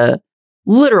on the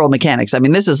literal mechanics. I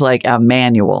mean, this is like a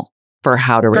manual for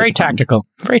how to raise Very tactical.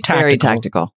 Very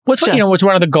tactical. What's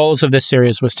one of the goals of this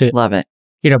series was to love it.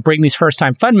 Bring these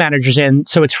first-time fund managers in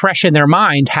so it's fresh in their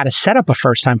mind how to set up a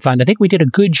first-time fund. I think we did a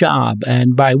good job.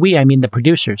 And by we, I mean the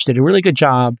producers did a really good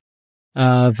job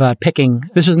of picking.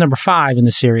 This was number 5 in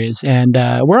the series. And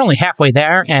we're only halfway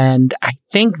there. And I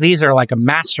think these are like a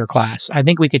master class. I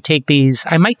think we could take these.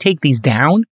 I might take these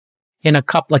down in a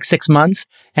couple, 6 months,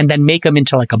 and then make them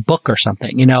into like a book or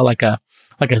something, like a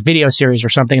video series or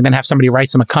something, and then have somebody write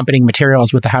some accompanying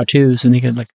materials with the how-tos, and you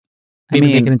could make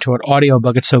it into an audio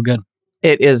book. It's so good.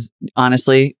 It is,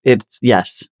 honestly, it's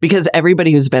yes. Because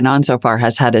everybody who's been on so far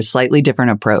has had a slightly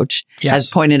different approach, has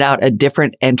pointed out a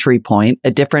different entry point, a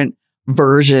different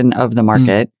version of the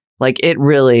market. Like it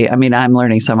really, I'm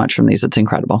learning so much from these. It's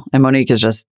incredible. And Monique is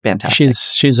just fantastic.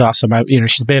 She's awesome.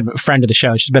 She's been a friend of the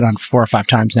show. She's been on 4 or 5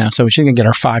 times now. So she's going to get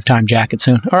her 5-time jacket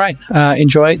soon. All right.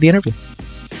 Enjoy the interview.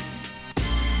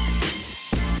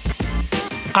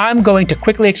 I'm going to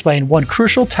quickly explain one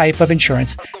crucial type of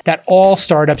insurance that all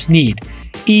startups need.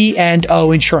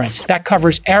 E&O insurance. That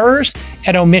covers errors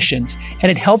and omissions,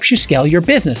 and it helps you scale your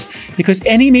business because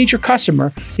any major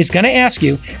customer is going to ask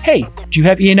you, hey, do you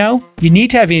have E&O? You need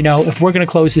to have E&O if we're going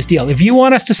to close this deal. If you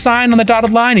want us to sign on the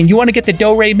dotted line and you want to get the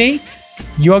do-re-mi,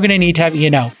 you're going to need to have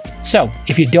E&O. So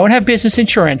if you don't have business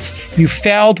insurance, you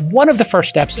failed one of the first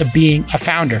steps of being a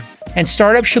founder. And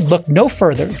startups should look no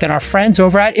further than our friends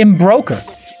over at Embroker.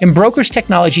 Embroker's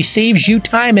technology saves you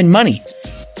time and money.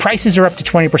 Prices are up to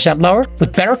 20% lower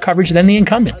with better coverage than the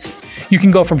incumbents. You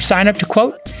can go from sign up to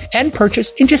quote and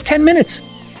purchase in just 10 minutes.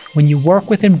 When you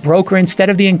work with Embroker instead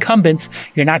of the incumbents,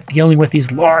 you're not dealing with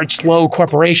these large, slow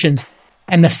corporations,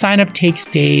 and the sign up takes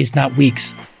days, not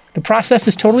weeks. The process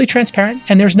is totally transparent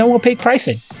and there's no opaque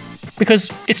pricing. Because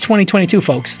it's 2022,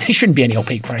 folks. There shouldn't be any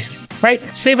opaque pricing, right?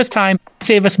 Save us time,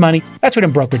 save us money. That's what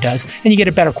Embroker does, and you get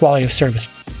a better quality of service.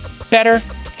 Better,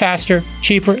 faster,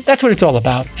 cheaper. That's what it's all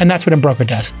about, and that's what Embroker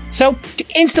does. So to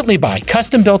instantly buy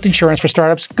custom-built insurance for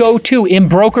startups, go to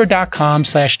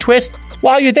embroker.com/twist.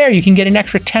 While you're there, you can get an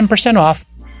extra 10% off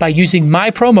by using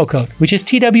my promo code, which is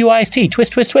TWIST,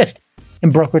 twist, twist, twist.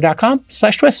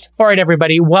 Embroker.com/twist. All right,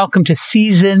 everybody, welcome to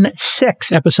Season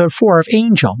 6, Episode 4 of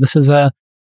Angel. This is a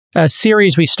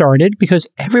series we started because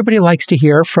everybody likes to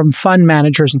hear from fund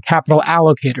managers and capital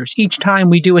allocators. Each time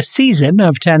we do a season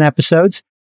of 10 episodes,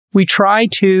 we try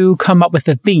to come up with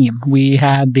a theme. We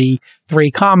had the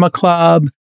 3 Comma Club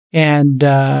and,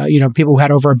 people who had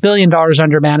over $1 billion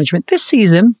under management. This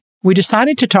season, we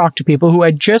decided to talk to people who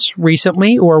had just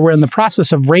recently or were in the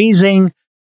process of raising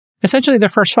essentially their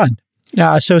first fund.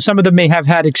 So some of them may have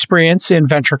had experience in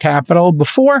venture capital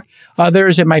before.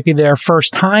 Others, it might be their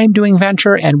first time doing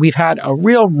venture. And we've had a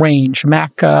real range.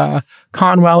 Mac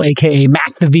Conwell, a.k.a.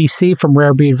 Mac the VC from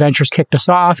Rare Breed Ventures, kicked us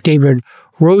off. David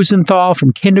Rosenthal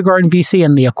from Kindergarten VC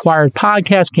and the Acquired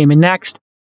Podcast came in next.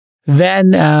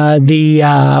 Then the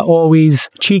always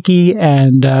cheeky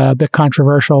and a bit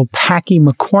controversial Packy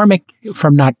McCormick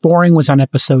from Not Boring was on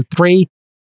episode 3.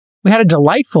 We had a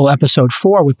delightful episode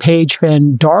 4 with Paige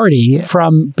Finn Doherty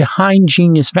from Behind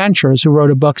Genius Ventures, who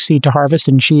wrote a book, Seed to Harvest,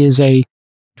 and she is a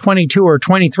 22 or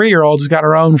 23-year-old who's got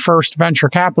her own first venture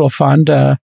capital fund,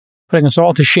 putting us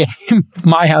all to shame.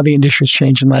 How the industry's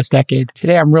changed in the last decade.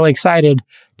 Today, I'm really excited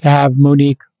to have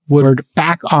Monique Woodard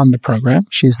back on the program.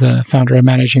 She's the founder and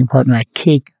managing partner at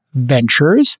Cake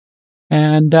Ventures.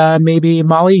 And maybe,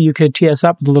 Molly, you could tee us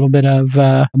up with a little bit of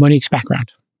Monique's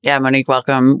background. Yeah, Monique,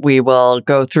 welcome. We will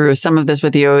go through some of this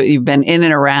with you. You've been in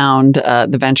and around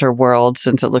the venture world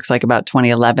since it looks like about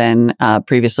 2011,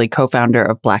 previously co-founder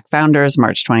of Black Founders,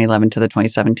 March 2011 to the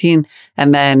 2017,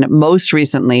 and then most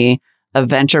recently a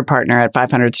venture partner at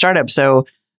 500 Startups. So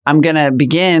I'm going to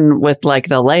begin with the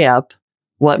layup.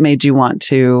 What made you want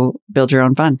to build your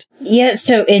own fund? Yeah,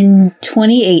 so in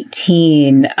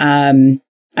 2018, I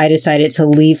decided to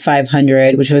leave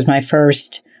 500, which was my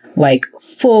first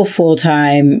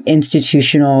full-time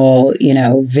institutional,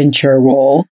 venture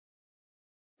role.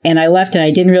 And I left and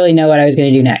I didn't really know what I was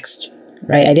going to do next,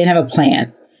 right? I didn't have a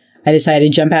plan. I decided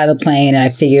to jump out of the plane and I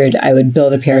figured I would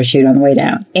build a parachute on the way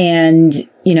down. And,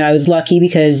 I was lucky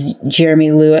because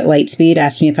Jeremy Liu at Lightspeed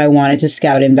asked me if I wanted to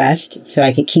scout invest so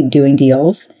I could keep doing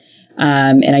deals.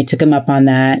 And I took him up on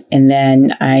that. And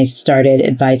then I started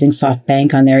advising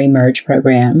SoftBank on their Emerge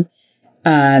program.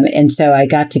 And so I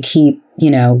got to keep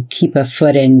a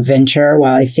foot in venture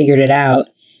while I figured it out.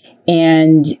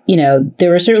 And,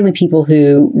 there were certainly people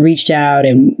who reached out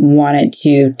and wanted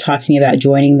to talk to me about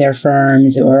joining their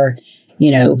firms or,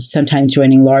 sometimes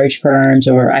joining large firms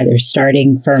or either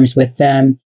starting firms with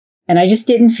them. And I just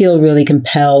didn't feel really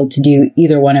compelled to do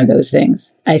either one of those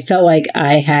things. I felt like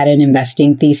I had an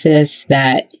investing thesis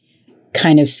that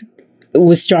kind of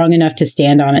was strong enough to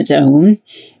stand on its own.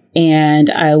 And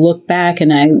I look back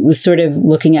and I was sort of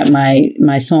looking at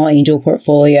my small angel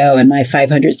portfolio and my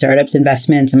 500 startups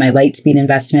investments and my Lightspeed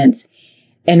investments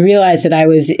and realized that I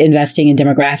was investing in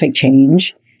demographic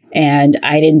change. And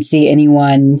I didn't see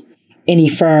any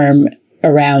firm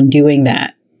around doing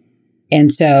that.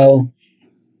 And so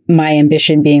my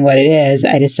ambition being what it is,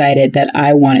 I decided that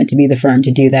I wanted to be the firm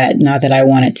to do that, not that I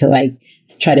wanted to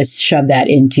try to shove that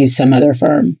into some other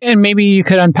firm. And maybe you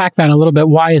could unpack that a little bit.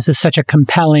 Why is this such a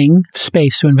compelling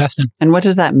space to invest in? And what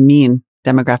does that mean,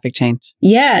 demographic change?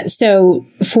 Yeah. So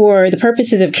for the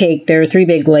purposes of Cake, there are 3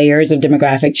 big layers of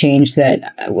demographic change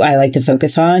that I like to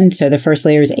focus on. So the first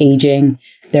layer is aging.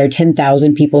 There are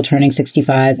 10,000 people turning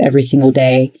 65 every single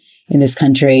day in this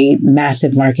country.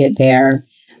 Massive market there.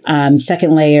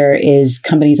 Second layer is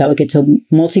companies that will get to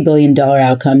multi-billion-dollar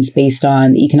outcomes based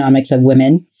on the economics of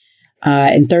women.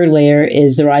 And third layer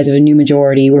is the rise of a new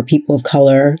majority where people of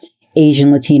color,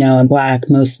 Asian, Latino, and Black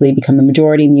mostly become the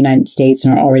majority in the United States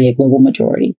and are already a global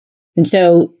majority. And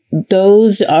so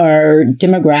those are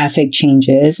demographic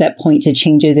changes that point to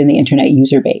changes in the internet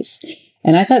user base.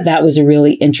 And I thought that was a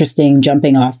really interesting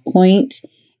jumping off point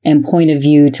and point of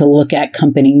view to look at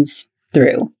companies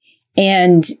through.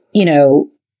 And,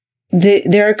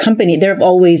 there have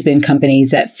always been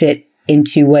companies that fit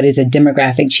into what is a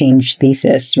demographic change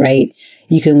thesis, right?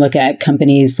 You can look at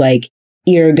companies like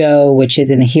Eargo, which is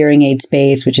in the hearing aid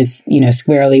space, which is,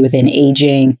 squarely within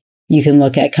aging. You can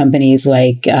look at companies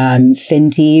like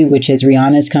Fenty, which is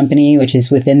Rihanna's company, which is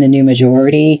within the new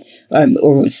majority,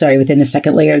 within the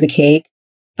second layer of the cake.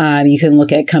 You can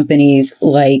look at companies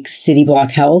like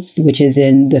Cityblock Health, which is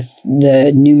in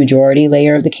the new majority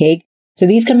layer of the cake. So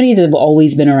these companies have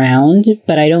always been around,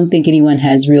 but I don't think anyone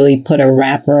has really put a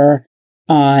wrapper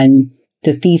on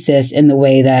the thesis in the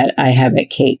way that I have at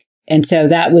Cake. And so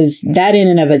that in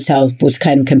and of itself was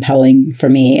kind of compelling for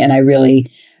me. And I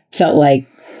really felt like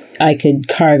I could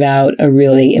carve out a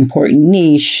really important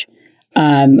niche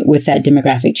with that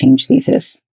demographic change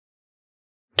thesis.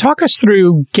 Talk us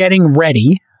through getting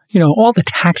ready, all the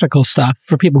tactical stuff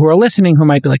for people who are listening who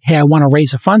might be like, hey, I want to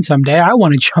raise a fund someday. I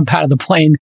want to jump out of the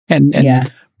plane and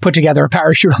put together a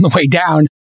parachute on the way down,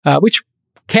 which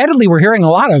candidly, we're hearing a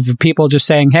lot of people just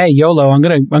saying, hey, YOLO, I'm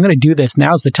going to do this.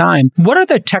 Now's the time. What are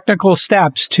the technical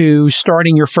steps to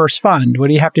starting your first fund? What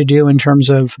do you have to do in terms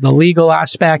of the legal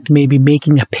aspect, maybe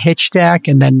making a pitch deck,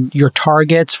 and then your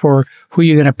targets for who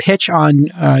you're going to pitch on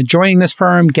joining this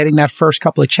firm, getting that first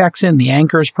couple of checks in, the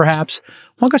anchors perhaps?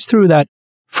 Walk us through that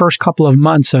first couple of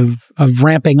months of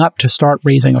ramping up to start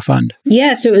raising a fund.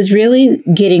 Yeah, so it was really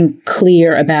getting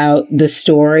clear about the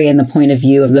story and the point of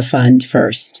view of the fund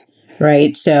first.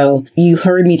 Right. So you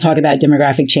heard me talk about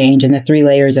demographic change and the 3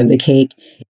 layers of the cake.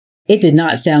 It did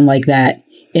not sound like that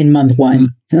in month 1.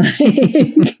 Like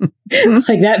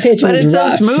that pitch but was it's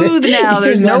rough. so smooth now.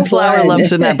 There's no flour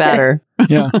lumps in that batter.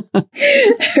 Yeah.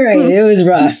 Right. It was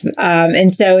rough.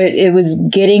 And so it was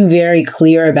getting very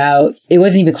clear about, it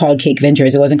wasn't even called Cake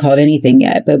Ventures. It wasn't called anything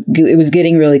yet, but it was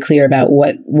getting really clear about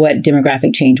what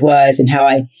demographic change was and how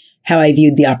I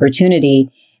viewed the opportunity.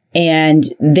 And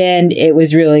then it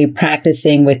was really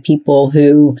practicing with people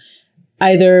who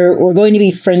either were going to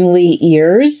be friendly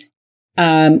ears,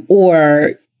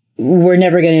 or were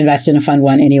never going to invest in a fund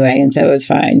 1 anyway. And so it was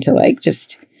fine to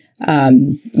just,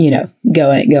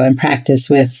 go and practice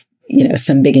with,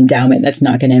 some big endowment that's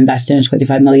not going to invest in a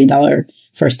 $25 million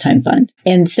first time fund.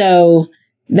 And so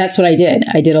that's what I did.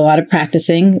 I did a lot of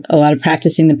practicing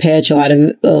the pitch, a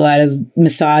lot of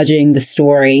massaging the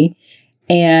story.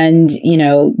 And,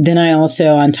 then I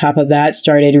also, on top of that,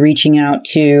 started reaching out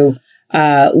to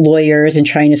lawyers and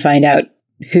trying to find out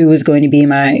who was going to be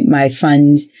my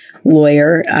fund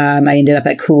lawyer. I ended up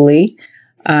at Cooley.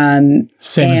 Same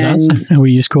as us. And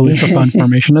we use Cooley for fund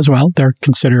formation as well. They're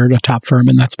considered a top firm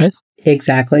in that space.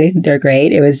 Exactly. They're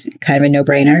great. It was kind of a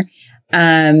no-brainer.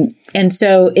 And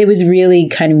so it was really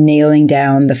kind of nailing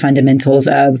down the fundamentals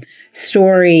of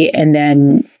story and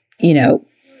then,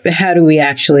 how do we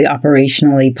actually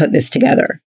operationally put this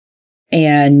together?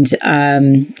 And,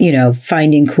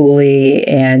 finding Cooley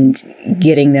and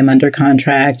getting them under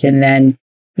contract and then,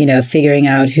 figuring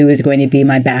out who is going to be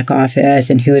my back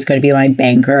office and who is going to be my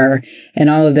banker and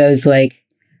all of those, like,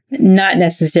 not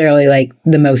necessarily like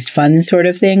the most fun sort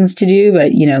of things to do,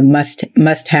 but,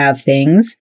 must have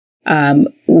things,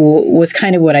 was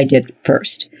kind of what I did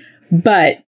first.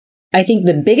 But I think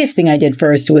the biggest thing I did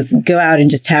first was go out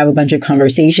and just have a bunch of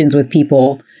conversations with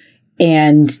people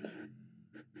and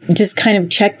just kind of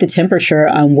check the temperature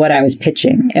on what I was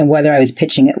pitching and whether I was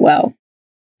pitching it well.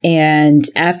 And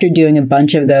after doing a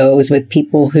bunch of those with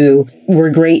people who were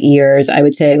great ears, I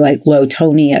would say like Lo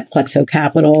Tony at Plexo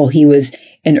Capital, he was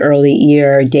an early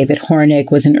ear. David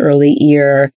Hornick was an early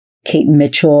ear. Kate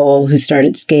Mitchell, who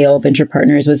started Scale Venture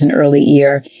Partners, was an early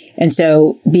ear. And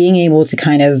so being able to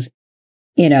kind of,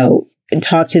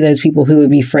 talk to those people who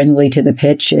would be friendly to the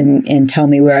pitch and tell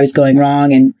me where I was going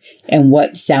wrong and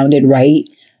what sounded right,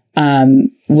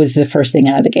 was the first thing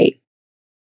out of the gate.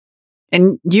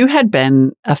 And you had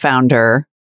been a founder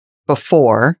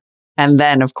before, and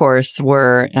then, of course,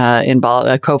 were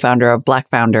a co-founder of Black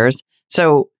Founders.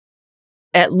 So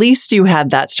at least you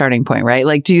had that starting point, right?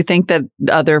 Like, do you think that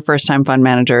other first-time fund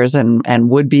managers and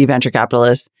would-be venture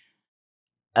capitalists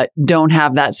don't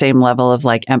have that same level of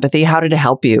like empathy? How did it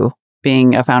help you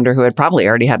being a founder who had probably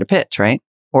already had to pitch, right?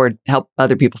 Or help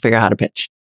other people figure out how to pitch?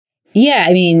 Yeah,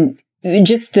 I mean,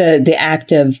 just the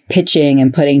act of pitching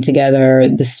and putting together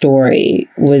the story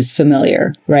was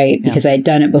familiar, right? Yeah. Because I had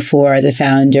done it before as a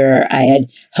founder. I had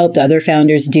helped other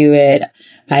founders do it.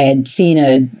 I had seen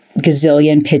a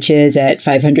gazillion pitches at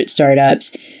 500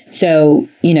 startups. So,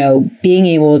 being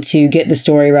able to get the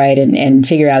story right and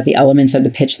figure out the elements of the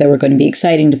pitch that were going to be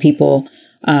exciting to people,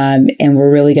 and were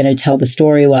really going to tell the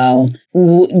story well,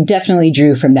 definitely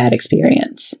drew from that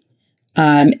experience.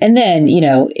 And then,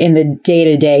 in the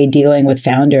day-to-day dealing with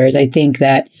founders, I think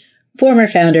that former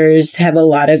founders have a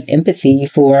lot of empathy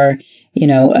for,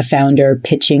 a founder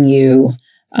pitching you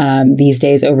these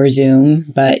days over Zoom.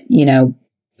 But,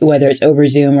 whether it's over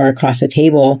Zoom or across the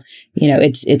table,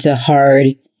 it's a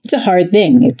hard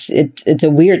thing. It's a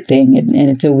weird thing, and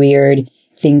it's a weird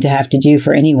thing to have to do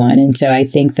for anyone. And so I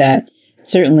think that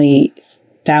certainly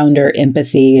founder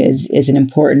empathy is an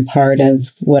important part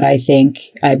of what I think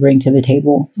I bring to the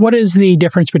table. What is the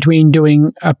difference between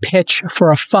doing a pitch for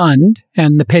a fund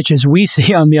and the pitches we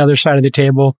see on the other side of the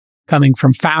table coming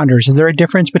from founders? Is there a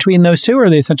difference between those two, or are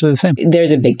they essentially the same?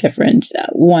 There's a big difference.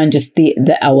 One, just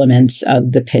the elements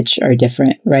of the pitch are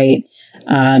different, right?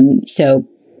 So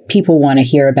people want to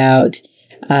hear about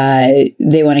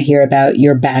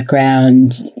your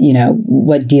background,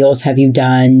 what deals have you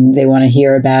done? They want to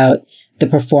hear about the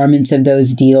performance of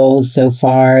those deals so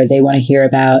far. They want to hear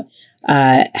about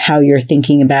how you're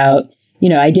thinking about,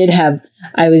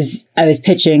 I was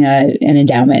pitching an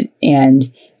endowment, and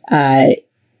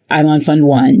I'm on Fund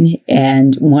 1.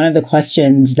 And one of the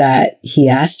questions that he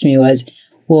asked me was,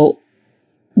 well,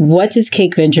 what does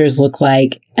Cake Ventures look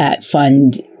like at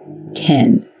Fund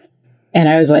 10? And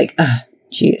I was like, oh,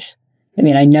 geez. I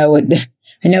mean, I know what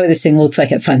this thing looks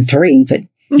like at Fund 3, but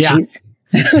geez.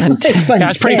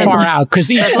 That's pretty far out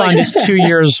because each fund is 2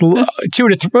 years, 2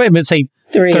 to 3, let's say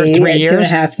 3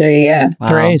 years. 2.5, 3, yeah. Wow.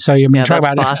 3. So you talk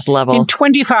about boss level. In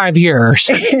 25 years,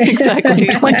 exactly.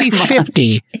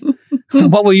 2050,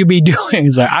 what will you be doing?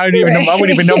 It's like, I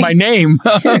wouldn't even know my name.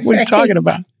 What are you talking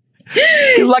about?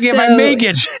 You're lucky if I make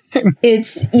it.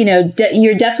 It's,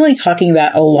 you're definitely talking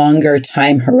about a longer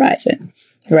time horizon,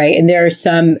 right? And there are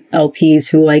some LPs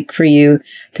who like for you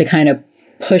to kind of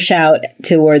push out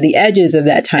toward the edges of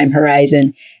that time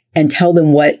horizon and tell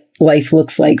them what life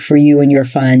looks like for you and your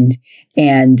fund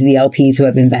and the LPs who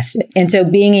have invested. And so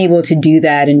being able to do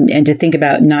that and to think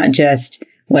about not just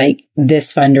like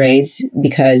this fundraise,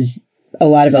 because a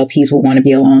lot of LPs will want to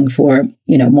be along for,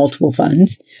 multiple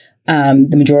funds.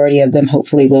 The majority of them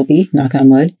hopefully will be, knock on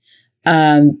wood.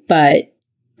 But,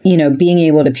 being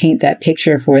able to paint that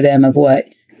picture for them of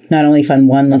what not only Fund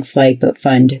 1 looks like, but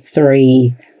Fund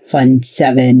 3, Fund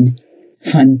 7,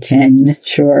 Fund 10,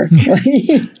 sure.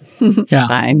 Yeah.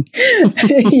 Fine.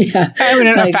 Yeah. I mean,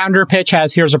 a founder pitch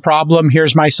has, here's a problem,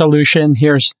 here's my solution,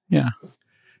 here's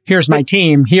my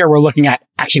team. Here we're looking at,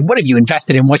 actually, what have you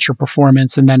invested in? What's your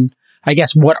performance? And then I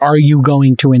guess, what are you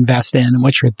going to invest in? And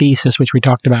what's your thesis, which we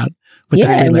talked about with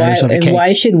the 3 layers of the cake? And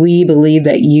why should we believe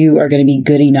that you are going to be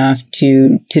good enough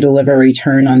to deliver a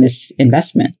return on this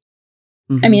investment?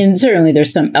 Mm-hmm. I mean, certainly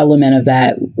there's some element of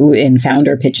that in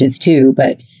founder pitches too,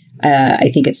 but I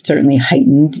think it's certainly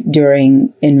heightened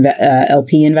during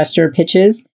LP investor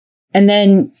pitches. And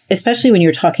then, especially when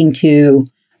you're talking to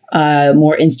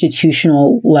more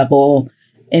institutional level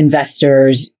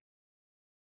investors,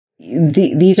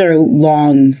 these are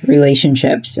long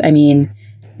relationships. I mean,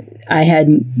 I had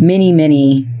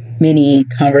many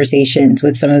conversations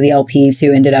with some of the LPs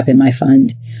who ended up in my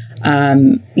fund.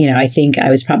 I think I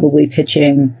was probably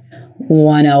pitching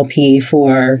one LP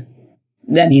for,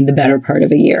 the better part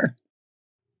of a year.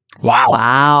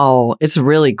 Wow. It's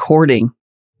really courting.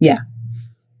 Yeah.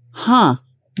 Huh.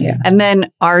 Yeah. And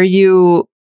then are you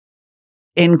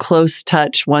in close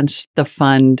touch once the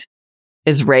fund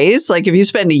is raised? Like if you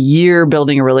spend a year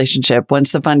building a relationship,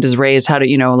 once the fund is raised, how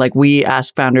do we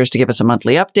ask founders to give us a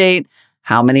monthly update?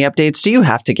 How many updates do you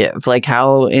have to give? Like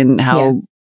how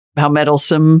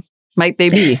meddlesome might they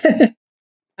be?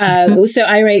 So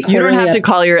I write quarterly. You don't have to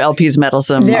call your LPs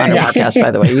meddlesome on a podcast, by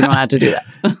the way. You don't have to do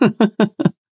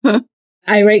that.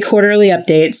 I write quarterly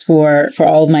updates for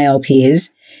all of my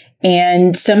LPs,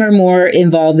 and some are more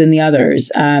involved than the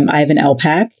others. I have an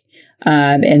LPAC,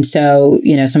 and so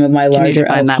some of my larger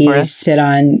LPs sit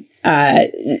on.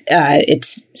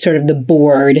 It's sort of the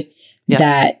board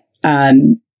that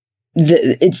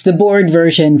it's the board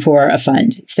version for a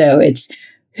fund. So it's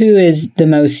who is the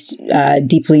most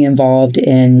deeply involved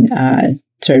in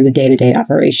sort of the day-to-day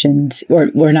operations,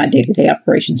 or not day-to-day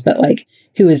operations, but like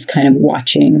who is kind of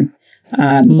watching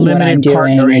what I'm doing.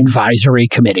 Partner Advisory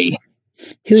Committee.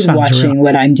 Who's watching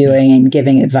what I'm doing and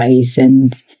giving advice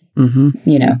and,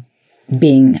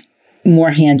 being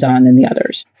more hands-on than the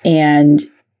others. And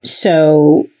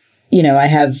so, I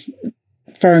have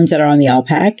firms that are on the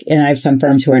LPAC, and I have some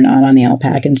firms who are not on the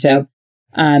LPAC. And so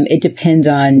it depends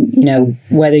on,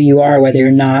 whether you are, whether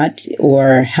you're not,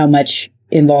 or how much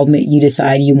involvement you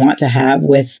decide you want to have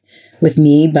with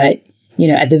me. But,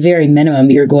 at the very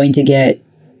minimum, you're going to get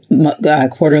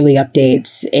quarterly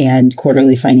updates and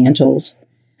quarterly financials.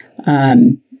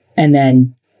 And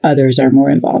then others are more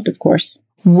involved, of course.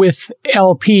 With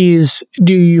LPs,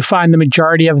 do you find the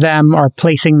majority of them are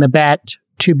placing the bet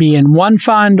to be in one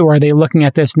fund, or are they looking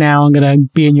at this now, I'm going to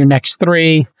be in your next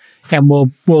three, and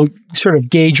we'll sort of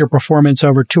gauge your performance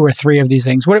over two or three of these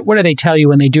things? What do they tell you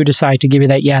when they do decide to give you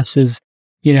that yes? Is,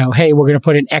 hey, we're going to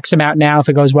put an X amount now. If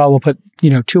it goes well, we'll put,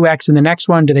 2X in the next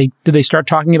one. Do they start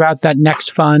talking about that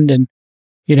next fund and,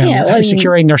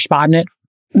 securing their spot in it?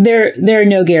 There are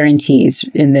no guarantees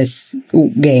in this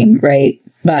game, right?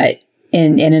 But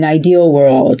in an ideal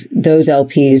world, those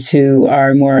LPs who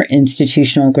are more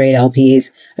institutional grade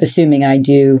LPs, assuming I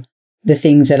do the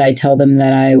things that I tell them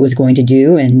that I was going to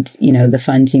do, and, the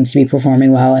fund seems to be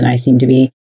performing well and I seem to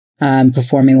be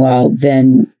performing well,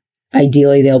 then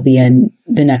ideally they'll be in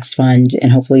the next fund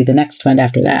and hopefully the next fund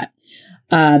after that.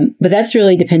 But that's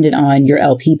really dependent on your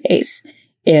LP base.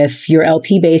 If your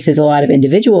LP base is a lot of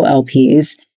individual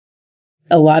LPs,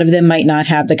 a lot of them might not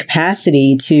have the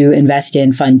capacity to invest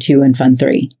in Fund 2 and Fund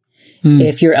 3.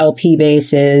 If your LP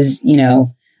base is,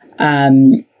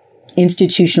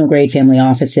 institutional grade family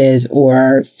offices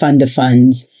or fund of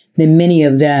funds, then many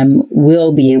of them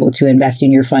will be able to invest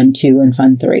in your Fund 2 and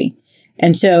Fund 3.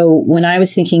 And so when I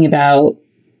was thinking about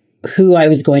who I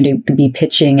was going to be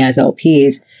pitching as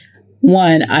LPs,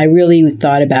 one, I really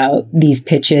thought about these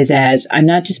pitches as I'm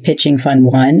not just pitching Fund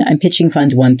 1, I'm pitching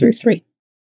Funds 1 through 3.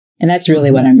 And that's really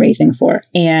what I'm raising for.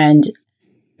 And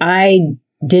I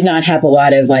did not have a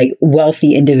lot of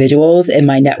wealthy individuals in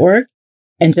my network.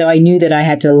 And so I knew that I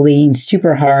had to lean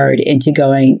super hard into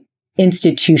going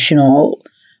institutional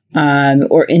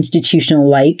or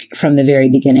institutional-like from the very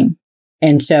beginning.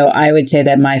 And so I would say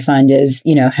that my fund is,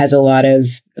 has a lot of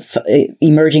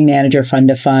emerging manager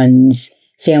fund of funds,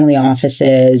 family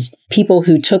offices, people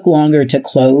who took longer to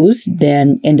close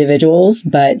than individuals,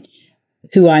 but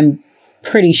who I'm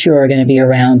pretty sure are going to be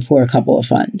around for a couple of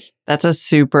funds. That's a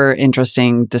super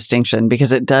interesting distinction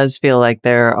because it does feel like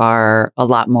there are a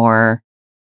lot more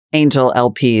angel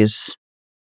LPs.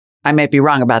 I might be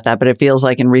wrong about that, but it feels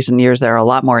like in recent years there are a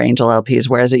lot more angel LPs,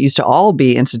 whereas it used to all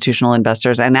be institutional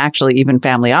investors, and actually even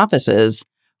family offices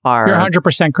are You're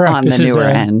 100% correct. on the newer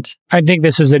end. I think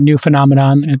this is a new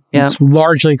phenomenon. It's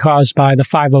largely caused by the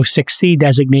 506c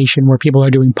designation, where people are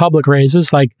doing public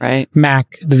raises like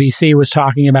Mac, the VC, was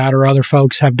talking about, or other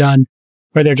folks have done,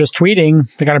 where they're just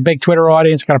tweeting. They got a big Twitter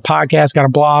audience, got a podcast, got a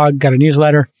blog, got a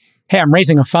newsletter. Hey, I'm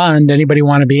raising a fund. Anybody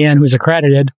want to be in who's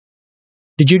accredited?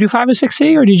 Did you do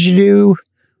 506c or did you do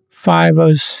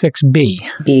 506b?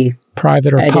 B.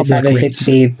 Private or public? I did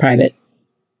 506b private.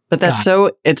 But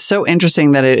it's so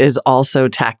interesting that it is also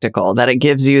tactical, that it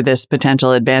gives you this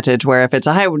potential advantage where if it's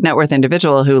a high net worth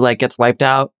individual who gets wiped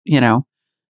out,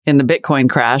 in the Bitcoin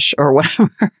crash or whatever.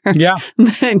 Yeah.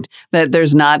 That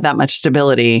there's not that much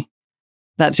stability.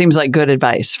 That seems like good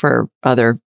advice for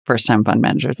other first-time fund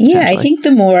managers. Yeah, I think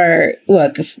the more,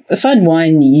 look, fund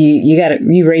one,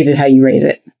 you raise it how you raise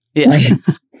it. Yeah.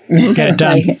 Get it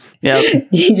done. Yep.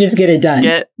 You just get it done.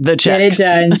 Get the checks.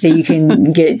 Get it done so you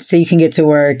can get to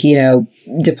work,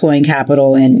 deploying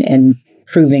capital and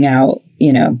proving out,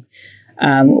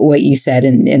 what you said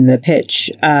in the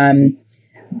pitch.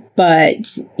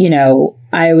 But,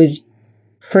 I was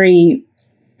pretty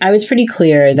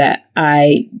clear that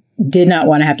I did not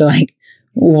want to have to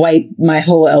wipe my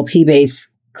whole LP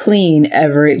base clean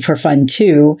for fund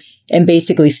two and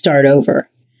basically start over.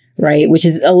 Right. Which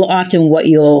is often what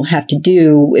you'll have to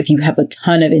do if you have a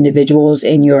ton of individuals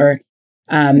in your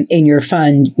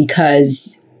fund,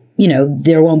 because, they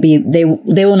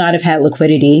will not have had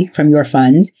liquidity from your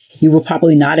fund. You will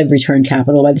probably not have returned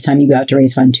capital by the time you go out to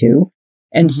raise fund two.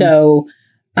 And so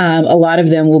a lot of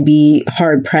them will be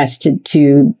hard pressed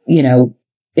to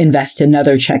invest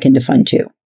another check into fund two.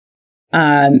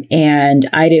 And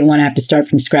I didn't want to have to start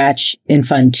from scratch in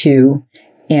fund two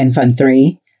and fund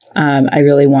three. I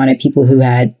really wanted people who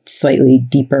had slightly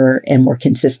deeper and more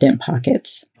consistent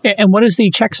pockets. And what is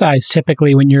the check size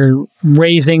typically when you're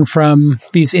raising from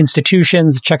these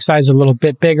institutions? The check size is a little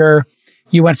bit bigger.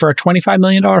 You went for a $25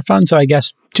 million fund. So I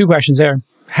guess two questions there.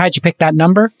 How'd you pick that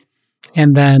number?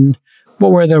 And then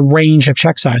what were the range of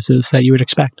check sizes that you would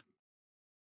expect?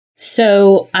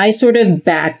 So I sort of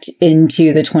backed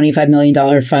into the $25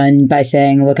 million fund by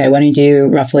saying, look, I want to do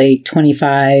roughly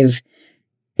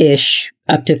 25-ish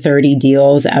up to 30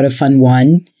 deals out of fund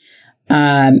one.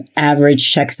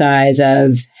 Average check size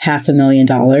of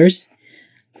 $500,000,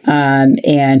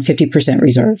 and 50%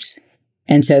 reserves.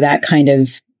 And so that kind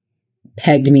of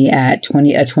pegged me at a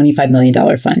 $25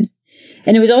 million fund.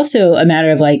 And it was also a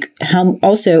matter of how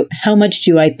much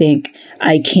do I think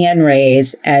I can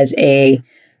raise as a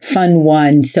fund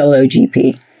one solo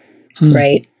GP,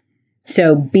 right?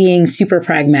 So being super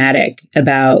pragmatic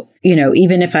about,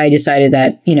 even if I decided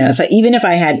that, even if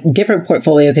I had different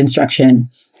portfolio construction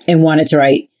and wanted to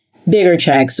write bigger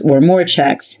checks or more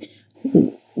checks,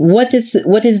 what is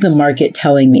the market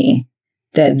telling me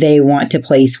that they want to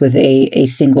place with a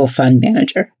single fund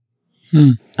manager?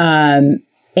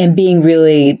 And being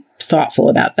really thoughtful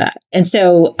about that. And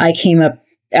so I came up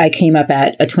at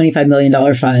a $25 million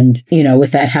fund,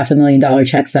 with that $500,000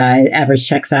 check size, average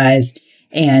check size,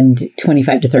 and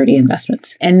 25 to 30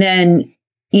 investments. And then,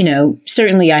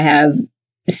 certainly I have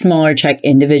smaller check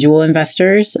individual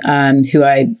investors, who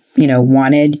I,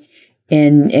 wanted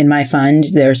in my fund.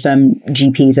 There are some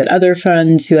GPs at other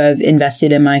funds who have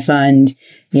invested in my fund.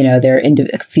 There are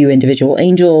a few individual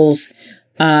angels.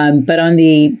 But on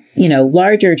the,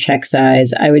 larger check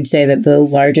size, I would say that the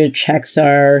larger checks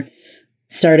start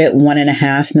at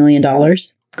 $1.5 million.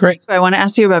 Great. I want to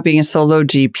ask you about being a solo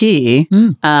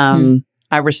GP.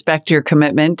 I respect your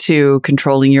commitment to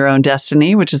controlling your own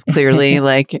destiny, which is clearly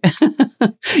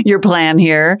your plan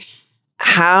here.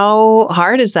 How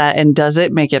hard is that? And does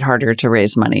it make it harder to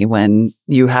raise money when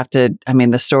you have to,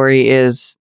 the story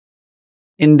is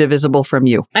indivisible from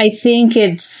you. I think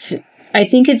it's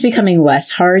becoming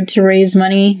less hard to raise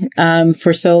money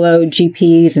for solo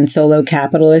GPs and solo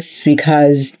capitalists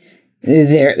because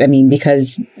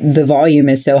because the volume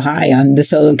is so high on the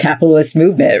solo capitalist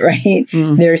movement, right?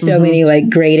 There are so many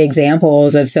great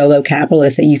examples of solo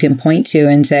capitalists that you can point to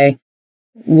and say,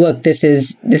 look, this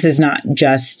is not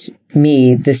just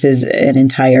me. This is an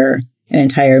entire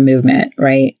movement,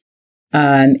 right?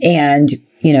 And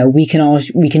we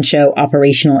can show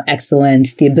operational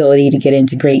excellence, the ability to get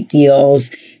into great deals,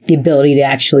 the ability to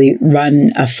actually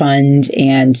run a fund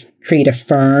and create a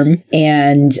firm.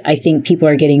 And I think people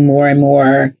are getting more and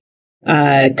more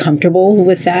comfortable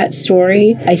with that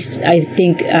story. I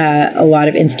think a lot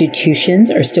of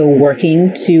institutions are still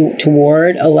working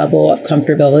toward a level of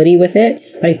comfortability with it,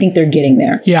 but I think they're getting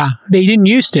there. Yeah, they didn't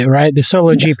used to, right? The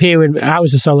solo GP, I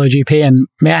was a solo GP, and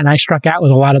man, I struck out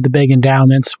with a lot of the big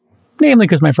endowments, namely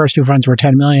because my first two funds were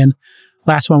 $10 million.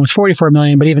 Last one was $44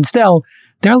 million, but even still,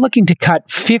 they're looking to cut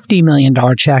 $50 million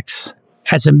checks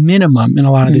as a minimum in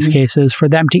a lot of these cases for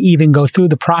them to even go through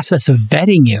the process of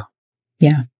vetting you.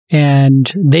 Yeah.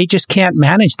 And they just can't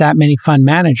manage that many fund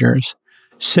managers.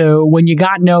 So when you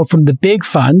got no from the big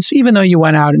funds, even though you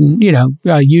went out and,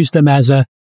 used them as a,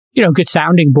 good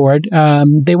sounding board,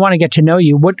 they want to get to know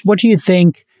you. What do you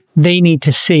think they need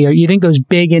to see? Or you think those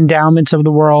big endowments of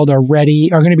the world are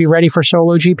going to be ready for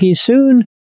solo GPs soon?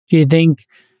 Do you think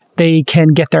they can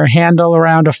get their handle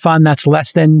around a fund that's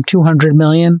less than 200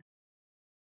 million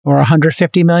or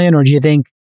 150 million? Or do you think,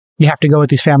 you have to go with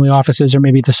these family offices or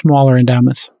maybe the smaller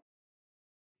endowments?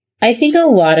 I think a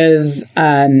lot of,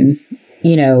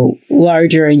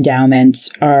 larger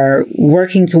endowments are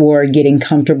working toward getting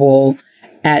comfortable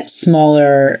at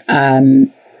smaller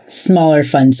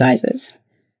fund sizes.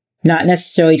 Not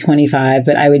necessarily 25,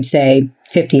 but I would say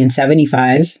 50 and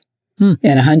 75 and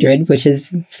 100, which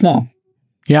is small.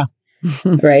 Yeah.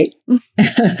 Right?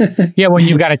 Yeah, when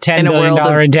you've got a $10 billion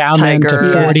endowment, a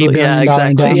 $40 billion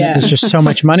endowment, there's just so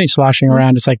much money sloshing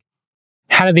around. It's like,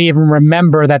 how do they even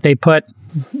remember that they put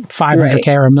 $500K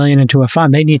or $1 million into a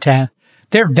fund? They need to,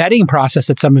 their vetting process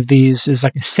at some of these is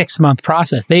like a 6-month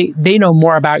process. They know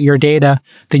more about your data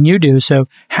than you do. So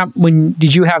when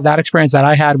did you have that experience that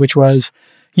I had, which was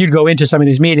you'd go into some of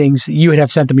these meetings, you would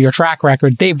have sent them your track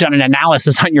record. They've done an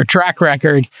analysis on your track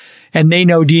record and they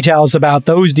know details about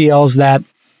those deals that,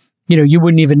 you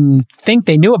wouldn't even think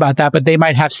they knew about that, but they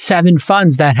might have 7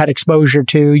 funds that had exposure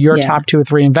to your top 2 or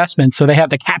 3 investments. So they have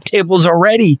the cap tables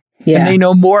already and they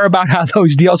know more about how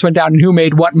those deals went down and who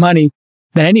made what money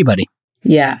than anybody.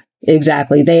 Yeah,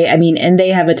 exactly. They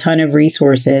have a ton of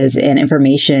resources and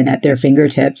information at their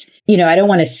fingertips. I don't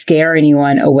want to scare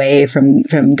anyone away from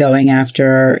going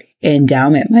after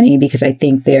endowment money because I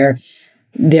think there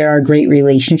are great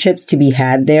relationships to be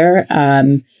had there.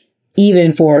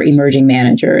 Even for emerging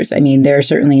managers. I mean, there are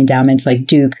certainly endowments like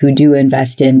Duke who do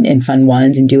invest in fund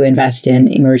ones and do invest in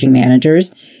emerging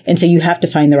managers. And so you have to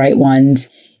find the right ones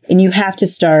and you have to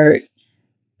start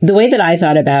the way that I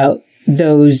thought about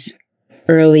those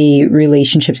early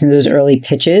relationships and those early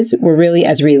pitches were really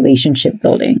as relationship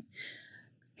building.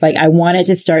 Like I wanted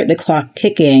to start the clock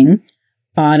ticking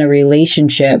on a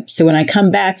relationship. So when I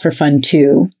come back for fund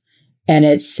 2 and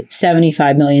it's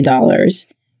 $75 million,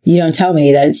 you don't tell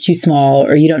me that it's too small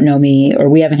or you don't know me or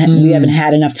we haven't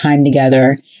had enough time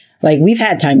together. Like we've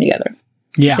had time together.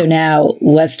 Yeah. So now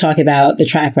let's talk about the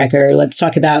track record. Let's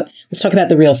talk about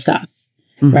the real stuff.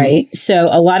 Mm-hmm. Right. So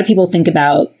a lot of people think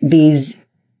about these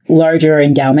larger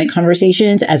endowment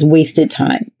conversations as wasted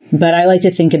time. But I like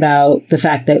to think about the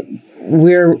fact that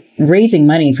we're raising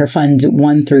money for funds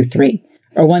 1 through 3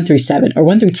 or 1 through 7 or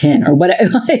 1 through 10 or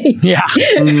whatever. Yeah.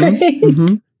 Mm-hmm. Right?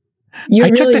 Mm-hmm. You're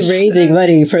really raising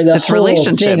money for the whole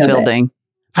relationship thing building.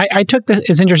 I took this,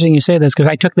 it's interesting you say this because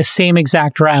I took the same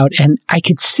exact route and I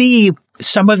could see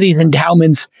some of these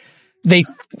endowments,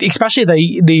 especially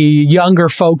the younger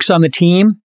folks on the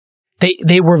team,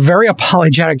 they were very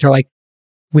apologetic. They're like,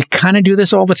 we kind of do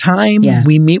this all the time. Yeah.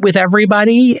 We meet with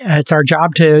everybody. It's our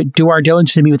job to do our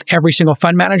diligence to meet with every single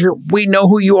fund manager. We know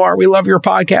who you are. We love your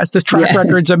podcast. This track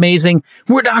record's amazing.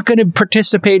 We're not going to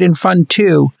participate in fund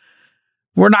 2.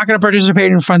 We're not going to participate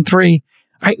in fund 3.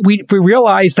 We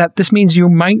realize that this means you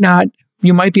might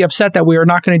be upset that we are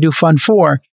not going to do fund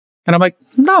 4. And I'm like,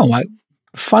 no,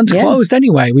 fund's closed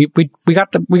anyway. We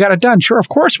got it done. Sure, of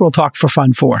course we'll talk for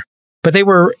fund 4. But they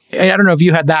were, I don't know if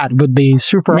you had that with the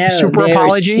super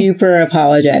apology. Super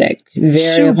apologetic.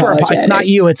 Very apologetic. It's not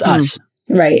you, it's us.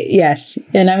 Right. Yes.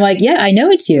 And I'm like, yeah, I know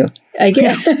it's you. I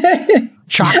get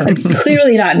Shocker. It's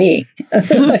clearly not me.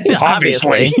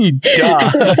 Obviously.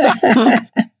 Duh.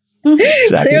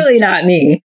 Exactly. Clearly not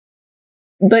me.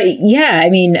 But yeah,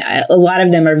 I mean, a lot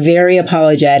of them are very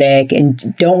apologetic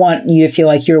and don't want you to feel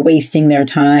like you're wasting their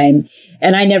time.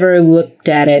 And I never looked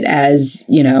at it as,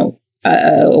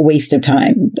 a waste of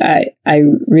time. I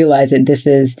realize that this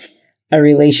is a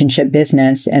relationship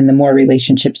business, and the more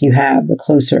relationships you have, the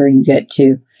closer you get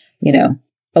to,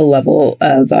 a level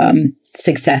of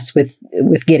success with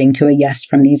getting to a yes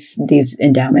from these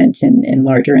endowments and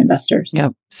larger investors.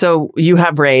 Yep. So you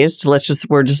have raised.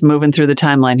 We're just moving through the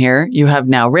timeline here. You have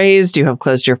now raised. You have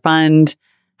closed your fund.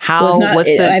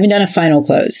 I haven't done a final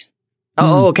close.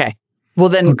 Oh, okay. Well,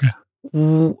 then,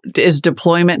 is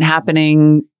deployment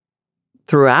happening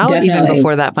throughout, Definitely. even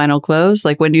before that final close?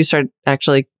 Like, when do you start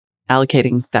actually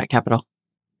allocating that capital?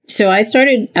 So I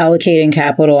started allocating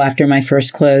capital after my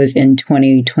first close in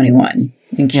 2021,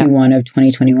 in Q1 of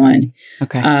 2021.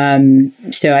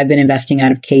 Okay. So I've been investing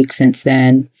out of Cake since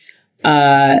then.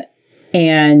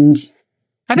 And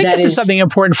I think this is something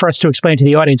important for us to explain to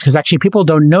the audience, because actually people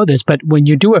don't know this, but when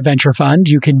you do a venture fund,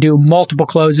 you can do multiple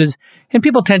closes, and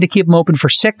people tend to keep them open for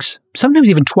 6, sometimes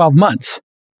even 12 months.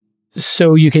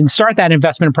 So you can start that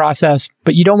investment process,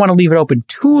 but you don't want to leave it open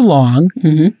too long,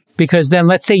 because then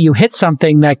let's say you hit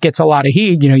something that gets a lot of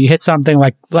heat. You hit something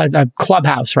like a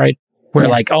Clubhouse, right? Where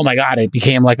like, oh my God, it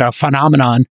became like a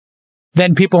phenomenon.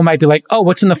 Then people might be like, oh,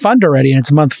 what's in the fund already? And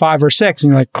it's month 5 or 6.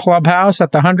 And you're like, Clubhouse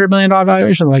at the $100 million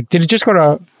valuation. Like, did it just go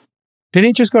to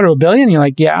 $1 billion? And you're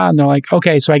like, yeah. And they're like,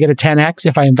 okay, so I get a 10x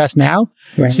if I invest now.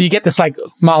 Right. So you get this, like,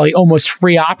 Molly, almost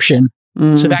free option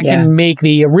So that can make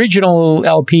the original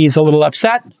LPs a little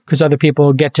upset because other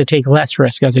people get to take less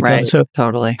risk as it goes. So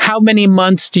totally. How many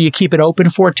months do you keep it open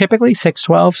for typically? 6,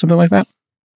 12, something like that?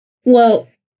 Well,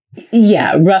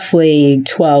 yeah, roughly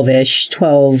 12-ish,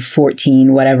 12,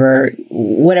 14, whatever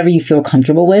you feel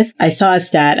comfortable with. I saw a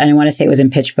stat, and I want to say it was in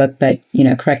PitchBook, but,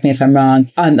 correct me if I'm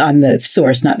wrong, on the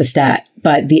source, not the stat.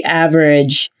 But the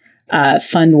average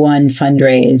Fund 1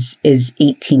 fundraise is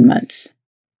 18 months.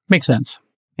 Makes sense.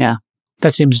 Yeah.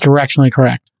 That seems directionally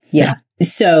correct. Yeah.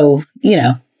 So,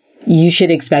 you should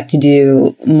expect to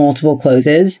do multiple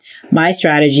closes. My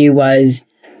strategy was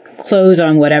close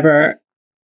on whatever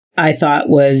I thought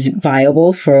was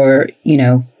viable for,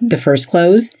 the first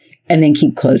close and then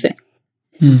keep closing.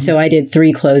 Mm-hmm. So I did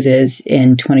 3 closes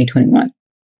in 2021.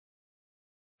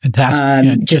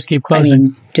 Fantastic. Just keep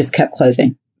closing. Just kept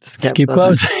closing. Just keep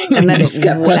closing. And then just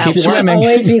keep swimming.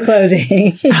 Always be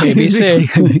closing.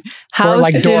 ABC. Or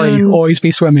like Dory, always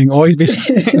be swimming. Always be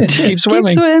swimming. Just keep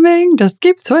swimming. Just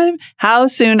keep swimming. How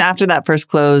soon after that first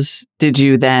close did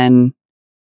you then,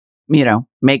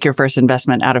 make your first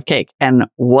investment out of Cake? And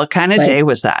what kind of day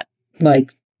was that?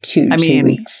 Like 2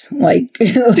 weeks. Like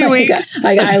 2 weeks.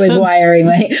 I was wiring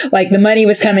money. Like the money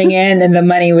was coming in and the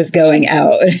money was going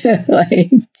out.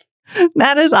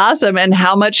 That is awesome. And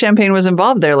how much champagne was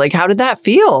involved there? Like, how did that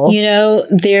feel?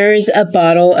 There's a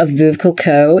bottle of Veuve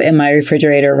Clicquot in my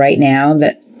refrigerator right now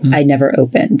that I never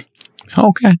opened.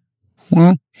 Okay.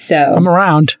 Well, so I'm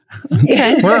around.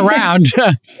 We're around.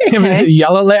 Pop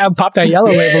that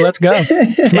yellow label. Let's go.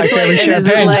 It's my favorite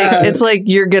champagne. It's like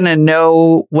you're going to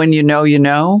know when you know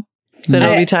that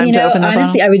it'll be time to open the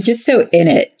honestly, bottle? I was just so in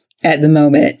it at the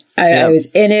moment. I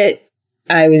was in it.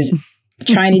 I was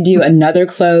trying to do another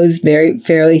close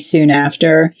fairly soon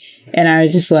after. And I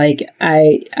was just like,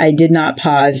 I did not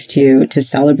pause to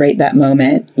celebrate that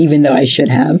moment, even though I should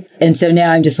have. And so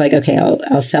now I'm just like, okay,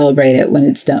 I'll celebrate it when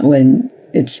it's done, when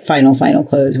it's final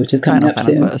close, which is coming up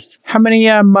soon. Close. How many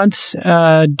months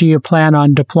do you plan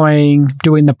on doing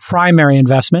the primary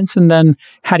investments? And then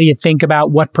how do you think about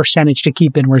what percentage to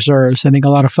keep in reserves? I think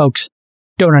a lot of folks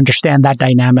don't understand that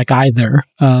dynamic either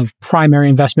of primary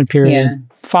investment period,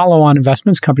 follow-on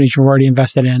investments, companies you've already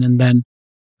invested in, and then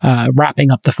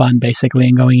wrapping up the fund basically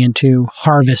and going into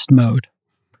harvest mode.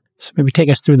 So maybe take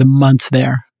us through the months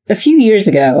there. A few years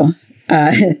ago,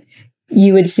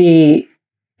 you would see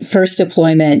first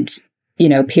deployment,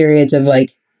 periods of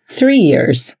like 3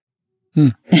 years.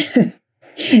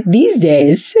 These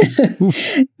days,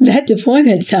 that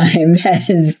deployment time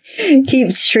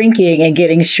keeps shrinking and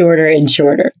getting shorter and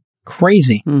shorter.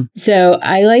 Crazy. So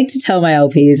I like to tell my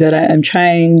LPs that I'm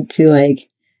trying to like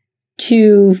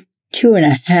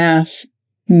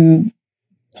 2.5,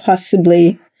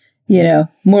 possibly,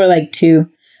 more like 2,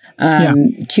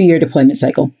 2-year deployment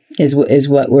cycle is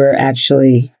what we're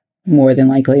actually more than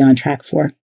likely on track for.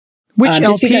 Which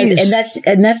LPs? Because,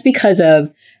 and that's because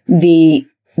of the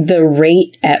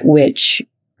rate at which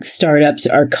startups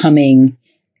are coming,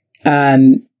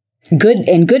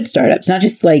 good startups, not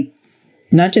just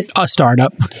a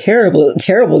startup,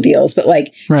 terrible deals, but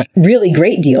like really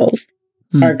great deals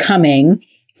are coming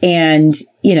and,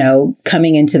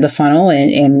 coming into the funnel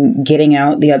and getting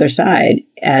out the other side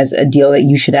as a deal that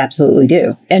you should absolutely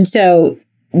do. And so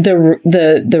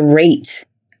the rate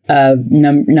of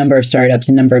number of startups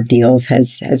and number of deals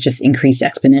has just increased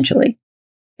exponentially.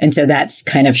 And so that's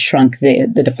kind of shrunk the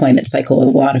deployment cycle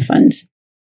of a lot of funds.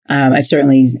 I've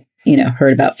certainly,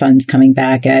 heard about funds coming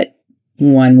back at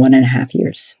 1.5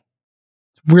 years.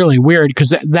 Really weird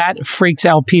because that freaks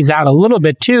LPs out a little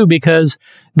bit too, because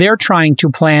they're trying to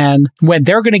plan when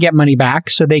they're going to get money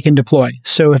back so they can deploy.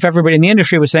 So if everybody in the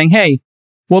industry was saying, hey,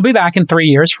 we'll be back in 3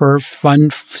 years for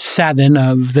Fund 7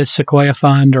 of the Sequoia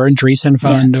Fund or Andreessen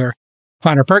Fund or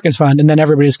Kleiner Perkins Fund, and then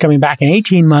everybody's coming back in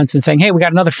 18 months and saying, hey, we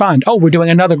got another fund. Oh, we're doing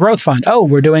another growth fund. Oh,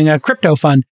 we're doing a crypto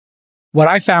fund. What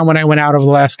I found when I went out over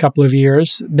the last couple of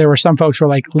years, there were some folks who were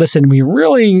like, listen, we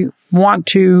really want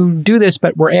to do this,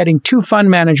 but we're adding 2 fund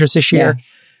managers this year.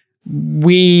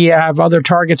 We have other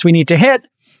targets we need to hit.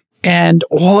 And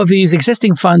all of these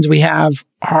existing funds we have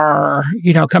are,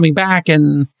 coming back,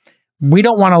 and we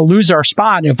don't want to lose our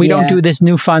spot. If we don't do this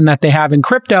new fund that they have in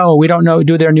crypto, we don't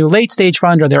do their new late stage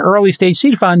fund or their early stage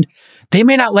seed fund, they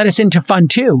may not let us into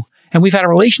fund 2. And we've had a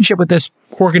relationship with this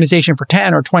organization for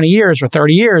 10 or 20 years or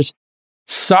 30 years.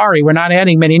 Sorry, we're not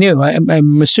adding many new.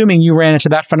 I'm assuming you ran into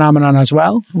that phenomenon as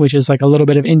well, which is like a little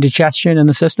bit of indigestion in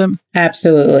the system.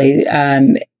 Absolutely.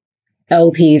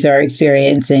 LPs are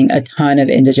experiencing a ton of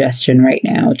indigestion right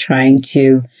now, trying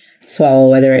to swallow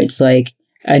whether it's like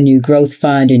a new growth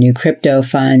fund, a new crypto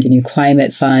fund, a new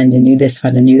climate fund, a new this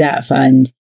fund, a new that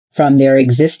fund from their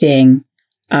existing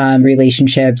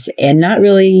relationships and not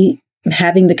really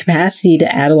having the capacity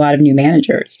to add a lot of new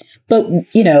managers. But,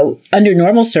 under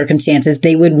normal circumstances,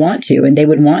 they would want to, and they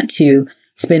would want to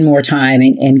spend more time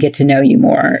and get to know you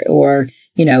more, or,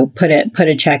 put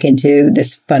a check into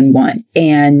this fund one.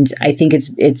 And I think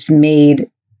it's made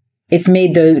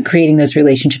creating those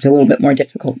relationships a little bit more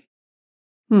difficult.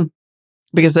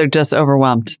 Because they're just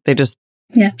overwhelmed. They just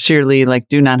sheerly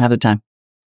do not have the time.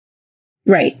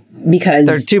 Right. Because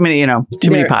there are too many,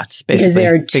 too many pots, basically. Because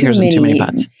there are too many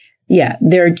pots. Yeah.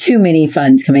 There are too many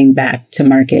funds coming back to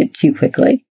market too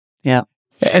quickly. Yeah.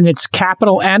 And it's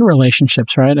capital and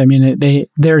relationships, right? I mean,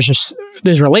 there's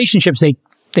relationships.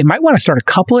 They might want to start a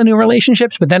couple of new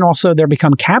relationships, but then also there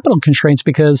become capital constraints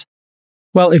because,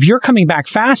 well, if you're coming back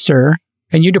faster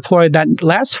and you deployed that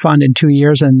last fund in 2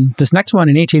 years and this next one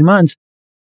in 18 months,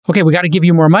 okay, we got to give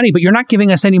you more money, but you're not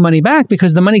giving us any money back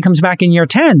because the money comes back in year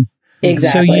 10.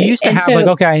 Exactly. So you used to have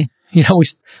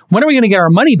when are we going to get our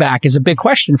money back is a big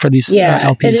question for these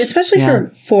LPs. And especially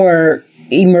for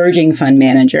emerging fund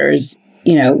managers,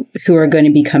 who are going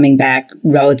to be coming back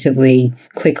relatively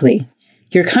quickly.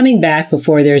 You're coming back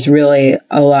before there's really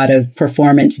a lot of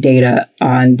performance data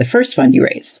on the first fund you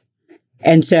raised.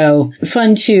 And so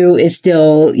fund 2 is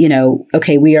still,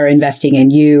 okay, we are investing in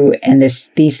you and this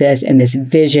thesis and this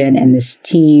vision and this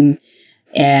team.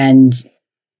 And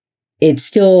it's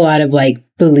still a lot of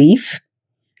belief.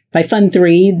 By fund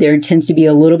 3, there tends to be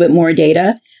a little bit more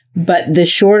data, but the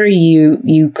shorter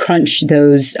you crunch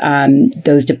those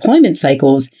deployment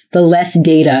cycles, the less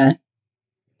data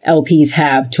LPs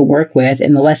have to work with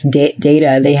and the less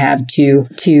data they have to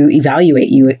evaluate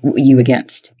you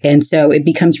against. And so it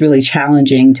becomes really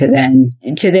challenging to then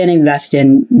invest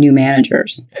in new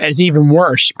managers. It's even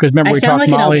worse because remember we talked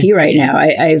like Molly. An LP right now.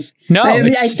 I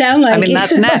sound like. I mean,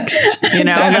 that's next.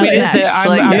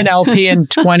 I'm an LP in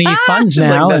 20 funds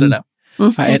now. No.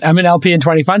 I'm an LP in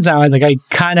 20 funds now. I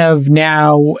kind of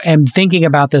now am thinking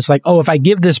about this, if I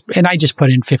give this, and I just put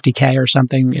in 50K or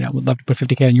something, would love to put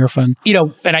 50K in your fund,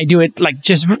 and I do it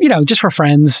just for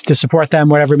friends to support them,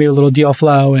 whatever, maybe a little deal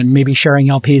flow and maybe sharing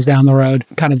LPs down the road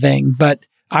kind of thing. But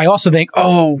I also think,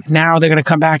 now they're going to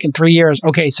come back in 3 years.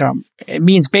 Okay. So it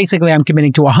means basically I'm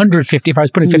committing to 150 if I was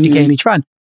putting 50K in each fund.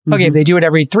 Okay, if they do it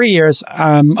every 3 years,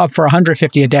 I'm up for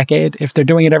 150 a decade. If they're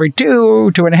doing it every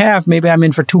 2.5, maybe I'm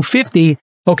in for 250.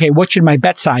 Okay, what should my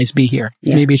bet size be here?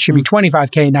 Yeah. Maybe it should be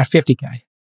 25K, not 50K.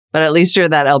 But at least you're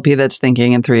that LP that's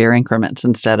thinking in 3-year increments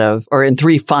or in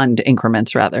 3 fund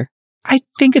increments, rather. I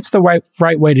think it's the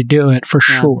right way to do it for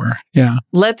sure. Yeah.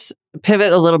 Let's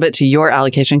pivot a little bit to your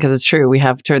allocation because it's true. We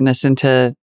have turned this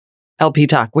into LP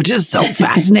talk, which is so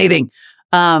fascinating.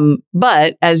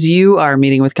 But as you are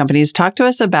meeting with companies, talk to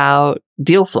us about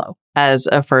deal flow as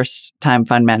a first-time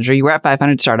fund manager. You were at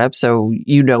 500 startups, so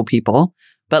you know people.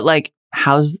 But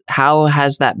how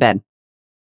has that been?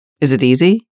 Is it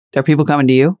easy? Are people coming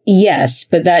to you? Yes,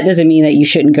 but that doesn't mean that you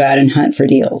shouldn't go out and hunt for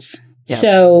deals. Yep.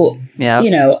 So,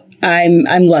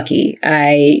 I'm lucky.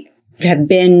 I have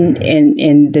been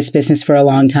in this business for a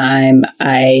long time.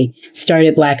 I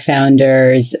started Black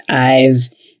Founders. I've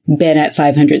been at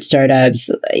 500 startups.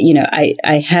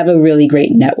 I have a really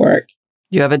great network.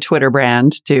 You have a Twitter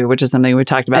brand too, which is something we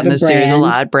talked about in this series a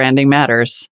lot. Branding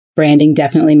matters. Branding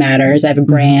definitely matters. I have a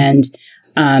brand.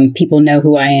 People know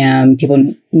who I am.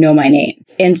 People know my name.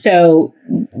 And so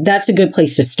that's a good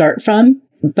place to start from.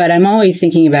 But I'm always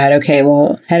thinking about, okay,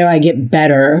 well, how do I get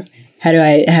better? How do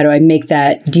I make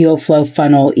that deal flow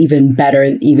funnel even better,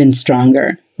 even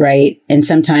stronger, right? And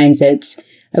sometimes it's,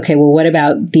 okay, well, what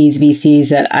about these VCs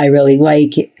that I really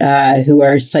like, who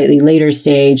are slightly later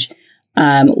stage?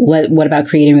 What about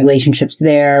creating relationships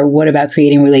there? What about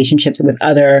creating relationships with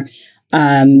other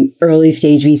early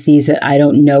stage VCs that I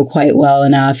don't know quite well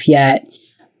enough yet?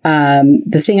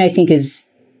 The thing I think is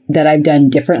that I've done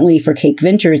differently for Cake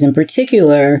Ventures in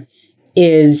particular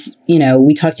is,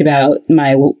 we talked about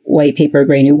my white paper,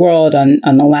 Gray New World on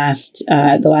the last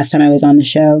time I was on the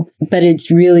show, but it's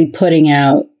really putting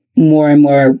out more and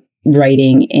more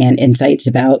writing and insights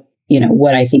about,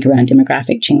 what I think around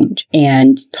demographic change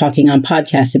and talking on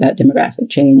podcasts about demographic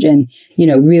change and,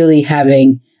 really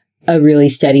having a really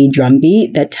steady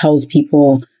drumbeat that tells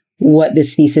people what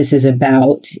this thesis is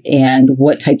about and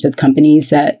what types of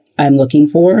companies that I'm looking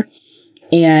for.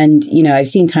 And, I've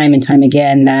seen time and time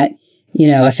again that,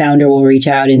 a founder will reach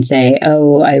out and say,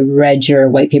 oh, I read your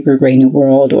white paper, Gray New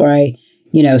World, or I,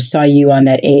 saw you on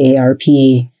that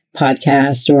AARP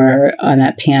podcast or on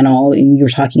that panel and you were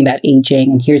talking about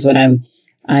aging and here's what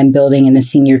I'm building in the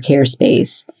senior care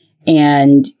space.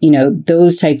 And,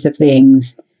 those types of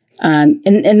things.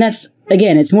 And that's,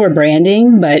 again, it's more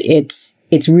branding, but it's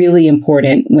it's really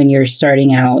important when you're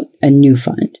starting out a new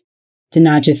fund to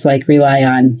not just like rely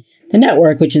on the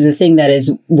network, which is a thing that has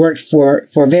worked for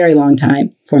a very long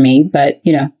time for me. But,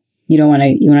 you don't want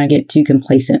to get too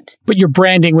complacent. But you're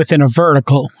branding within a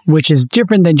vertical, which is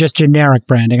different than just generic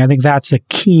branding. I think that's a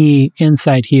key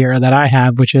insight here that I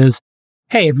have, which is,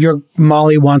 hey, if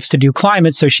Molly wants to do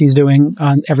climate, so she's doing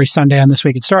on every Sunday on This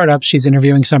Week in Startups, she's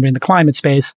interviewing somebody in the climate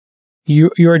space.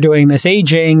 You're doing this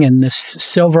aging and this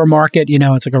silver market.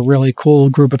 It's like a really cool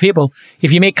group of people.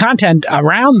 If you make content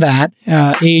around that,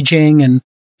 aging and,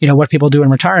 what people do in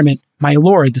retirement, my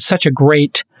Lord, that's such a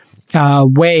great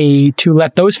way to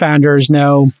let those founders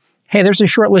know, hey, there's a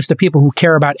short list of people who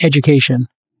care about education.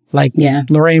 Like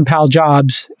Lorraine Powell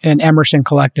Jobs and Emerson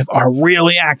Collective are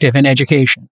really active in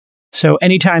education. So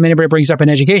anytime anybody brings up an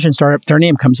education startup, their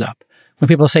name comes up. When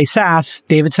people say SaaS,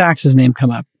 David Sachs' name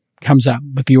comes up.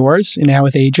 With yours,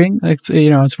 with aging,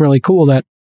 it's really cool that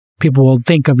people will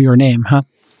think of your name, huh?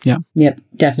 Yeah. Yep,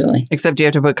 definitely. Except you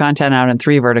have to put content out in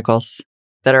 3 verticals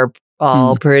that are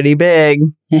all pretty big.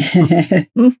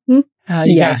 You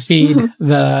gotta feed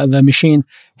the machine.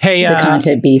 Hey, the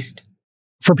content beast.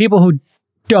 For people who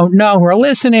don't know, who are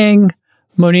listening,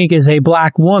 Monique is a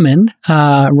Black woman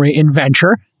in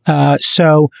venture.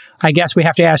 So I guess we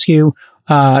have to ask you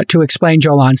to explain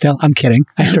Joe Lonsdale. I'm kidding.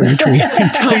 I started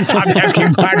tweeting. Please stop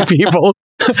asking Black people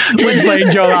to explain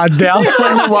Joe Lonsdale.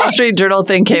 When the Wall Street Journal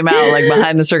thing came out, like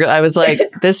behind the circle, I was like,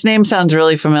 this name sounds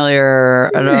really familiar.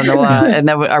 I don't know why. And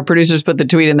then our producers put the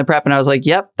tweet in the prep and I was like,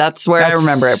 yep, that's where I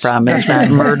remember it from. It's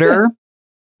that murder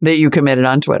that you committed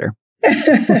on Twitter.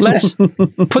 Let's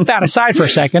put that aside for a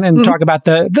second and talk about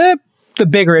the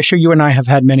bigger issue. You and I have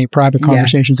had many private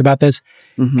conversations about this.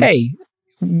 Mm-hmm. Hey,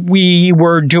 we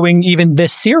were doing even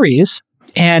this series.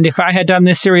 And if I had done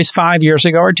this series 5 years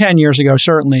ago or 10 years ago,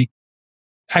 certainly,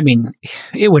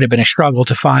 it would have been a struggle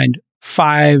to find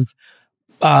 5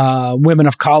 women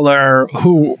of color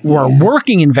who were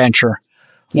working in venture,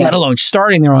 let alone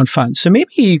starting their own funds. So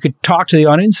maybe you could talk to the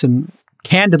audience and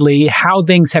candidly how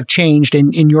things have changed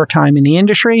in your time in the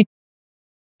industry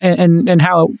and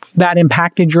how that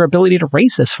impacted your ability to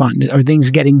raise this fund. Are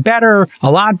things getting better,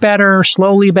 a lot better,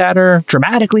 slowly better,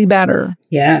 dramatically better?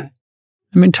 Yeah.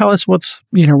 Tell us what's,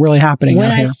 really happening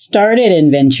when out here. I started in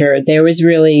venture, there was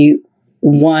really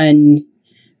one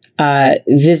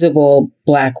visible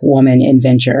Black woman in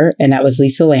venture, and that was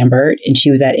Lisa Lambert, and she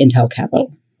was at Intel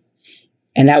Capital.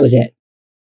 And that was it.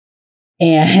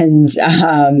 And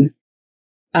so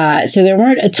there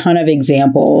weren't a ton of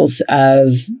examples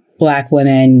of Black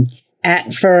women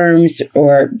at firms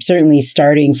or certainly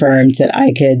starting firms that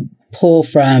I could pull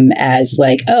from as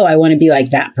like, oh, I want to be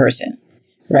like that person,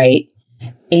 right?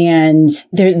 And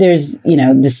there's,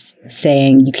 this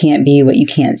saying, you can't be what you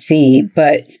can't see.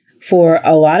 But for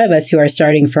a lot of us who are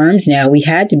starting firms now, we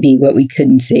had to be what we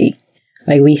couldn't see.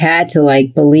 Like we had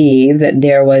to believe that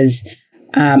there was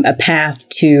a path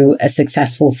to a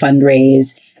successful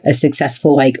fundraise, a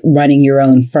successful running your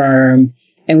own firm.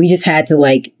 And we just had to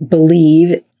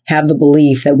have the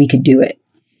belief that we could do it.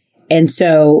 And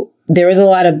so there was a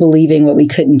lot of believing what we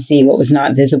couldn't see, what was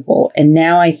not visible. And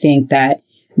now I think that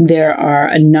there are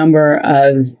a number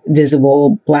of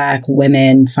visible Black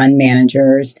women fund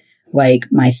managers like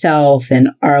myself and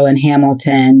Arlen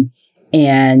Hamilton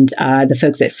and the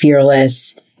folks at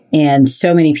Fearless and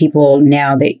so many people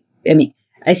now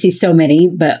I see so many,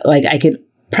 but I could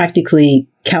practically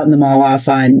count them all off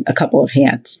on a couple of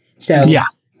hands. So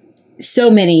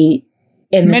so many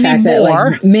in the fact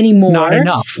that many more. Not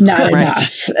enough. Not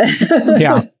enough.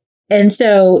 Yeah. And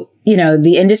so,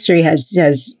 the industry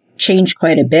has changed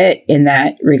quite a bit in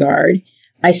that regard.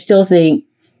 I still think,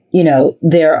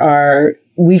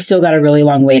 we've still got a really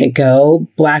long way to go.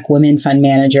 Black women fund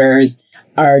managers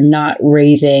are not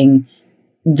raising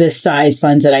the size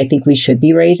funds that I think we should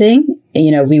be raising.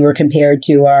 We were compared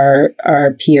to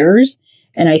our peers.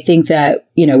 And I think that,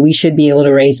 we should be able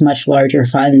to raise much larger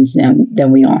funds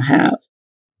than we all have.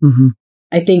 Mm-hmm.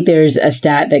 I think there's a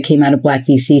stat that came out of Black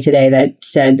VC today that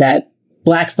said that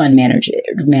Black fund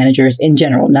managers in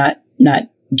general, not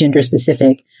gender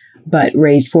specific, but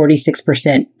raise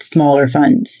 46% smaller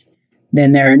funds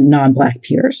than their non-Black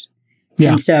peers.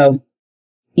 Yeah. And so,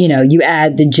 you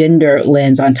add the gender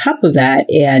lens on top of that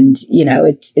and,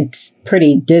 it's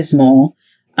pretty dismal.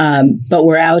 But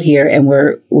we're out here and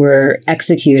we're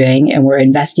executing and we're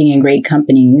investing in great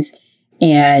companies.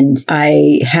 And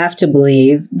I have to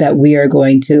believe that we are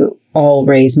going to all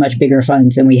raise much bigger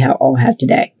funds than we all have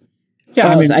today.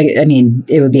 Yeah,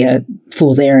 it would be a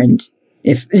fool's errand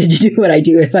to do what I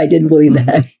do if I didn't believe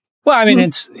that. Well,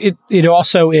 it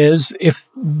also is if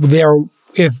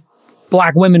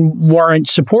Black women weren't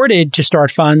supported to start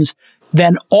funds,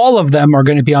 then all of them are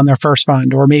going to be on their first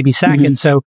fund or maybe second.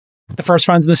 So the first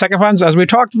funds and the second funds, as we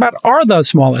talked about, are the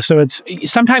smallest. So it's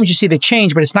sometimes you see the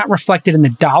change, but it's not reflected in the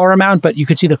dollar amount, but you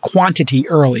could see the quantity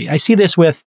early. I see this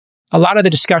with a lot of the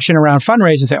discussion around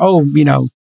fundraising. Say, oh,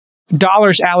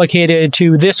 dollars allocated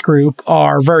to this group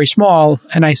are very small.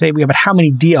 And I say, but how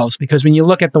many deals? Because when you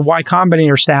look at the Y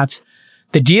Combinator stats,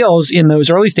 the deals in those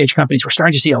early stage companies, we're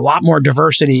starting to see a lot more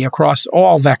diversity across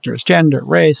all vectors, gender,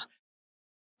 race.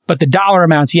 But the dollar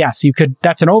amounts, yes,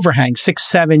 that's an overhang.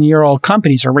 6-7-year-old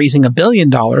companies are raising $1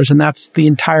 billion, and that's the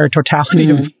entire totality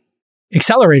of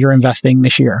accelerator investing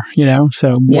this year,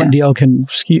 So one deal can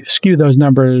skew those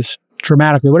numbers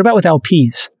dramatically. What about with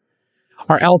LPs?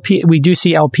 We do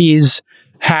see LPs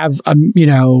have a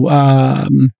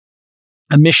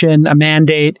mission, a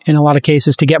mandate in a lot of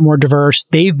cases to get more diverse.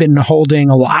 They've been holding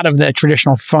a lot of the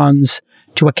traditional funds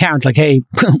to account. Like, hey,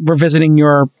 we're visiting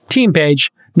your team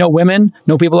page. No women,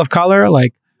 no people of color.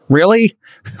 Like, really?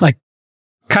 Like,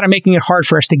 kind of making it hard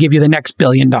for us to give you the next $1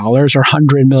 billion or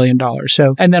 $100 million.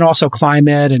 So, and then also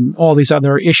climate and all these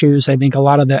other issues. I think a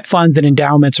lot of the funds and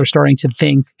endowments are starting to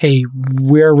think, hey,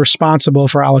 we're responsible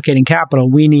for allocating capital.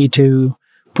 We need to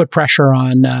put pressure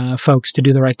on folks to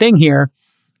do the right thing here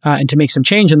and to make some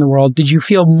change in the world. Did you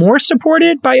feel more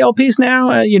supported by LPs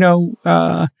now,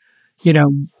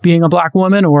 being a Black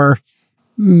woman, or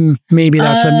maybe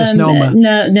that's a misnomer?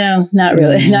 No, not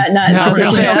really. Not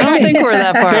really. I don't think we're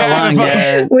that far along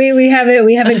yet.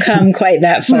 We haven't come quite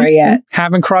that far yet.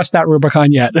 Haven't crossed that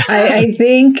Rubicon yet. I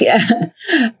think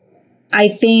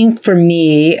for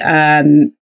me,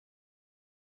 the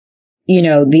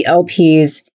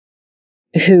LPs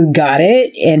who got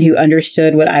it and who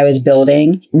understood what I was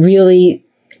building really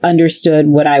understood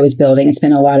what I was building and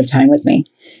spent a lot of time with me.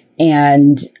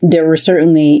 And there were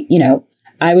certainly,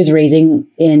 I was raising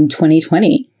in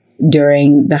 2020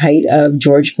 during the height of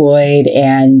George Floyd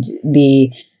and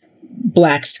the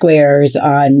black squares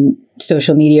on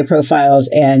social media profiles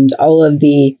and all of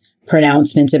the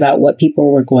pronouncements about what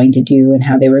people were going to do and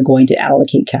how they were going to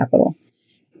allocate capital.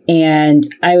 And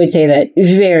I would say that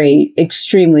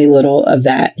extremely little of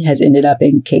that has ended up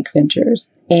in Cake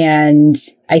Ventures. And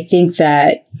I think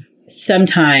that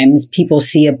sometimes people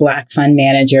see a Black fund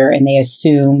manager and they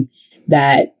assume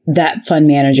that fund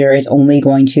manager is only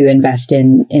going to invest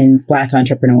in Black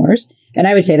entrepreneurs. And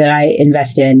I would say that I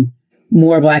invest in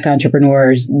more Black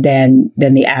entrepreneurs than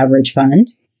the average fund.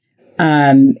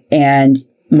 And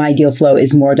my deal flow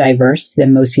is more diverse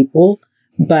than most people,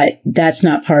 but that's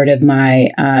not part of my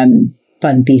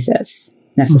fund thesis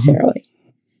necessarily.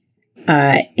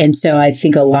 And so I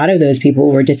think a lot of those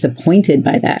people were disappointed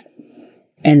by that,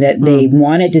 and that they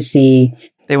wanted to see.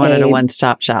 They wanted a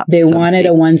one-stop shop. They wanted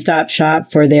a one-stop shop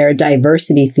for their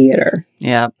diversity theater.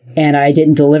 Yeah. And I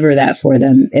didn't deliver that for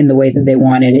them in the way that they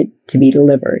wanted it to be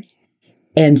delivered.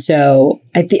 And so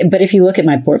but if you look at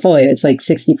my portfolio, it's like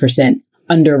 60%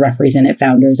 underrepresented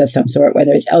founders of some sort,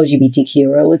 whether it's LGBTQ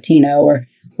or Latino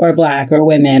or Black or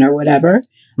women or whatever.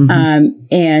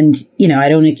 And, I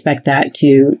don't expect that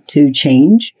to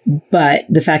change, but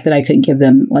the fact that I couldn't give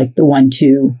them like the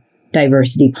 1-2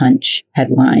 diversity punch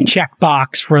headline. Check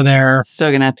box for their... Still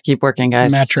going to have to keep working,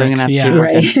 guys. Metrics, Still going to have to keep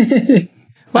working. Right.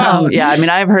 Well, yeah, I mean,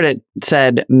 I've heard it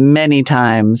said many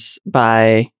times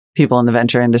by people in the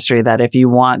venture industry that if you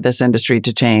want this industry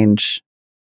to change,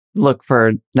 look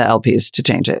for the LPs to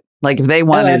change it. Like if they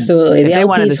wanted, absolutely. If they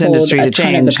wanted this industry to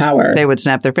change, they would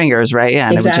snap their fingers, right? Yeah,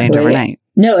 and exactly. It would change overnight.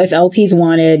 No, if LPs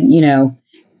wanted,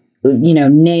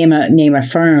 name a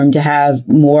firm to have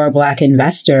more Black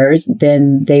investors,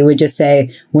 then they would just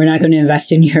say, we're not going to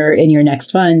invest in your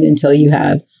next fund until you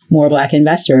have more Black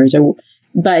investors.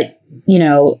 But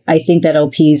I think that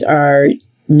LPs are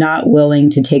not willing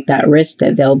to take that risk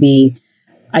that they'll be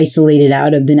isolated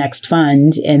out of the next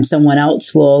fund and someone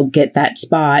else will get that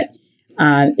spot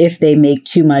if they make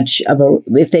too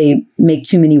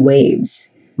many waves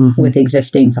with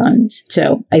existing funds.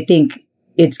 So I think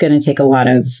it's going to take a lot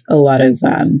of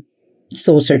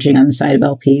soul searching on the side of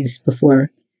LPs before.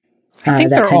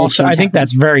 I think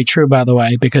that's very true, by the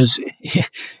way, because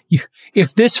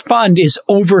if this fund is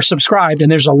oversubscribed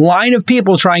and there's a line of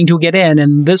people trying to get in,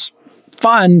 and this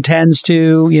fund tends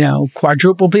to,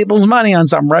 quadruple people's money on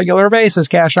some regular basis,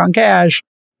 cash on cash.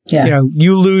 Yeah.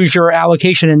 You lose your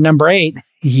allocation in number 8,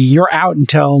 you're out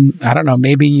until, I don't know,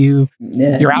 maybe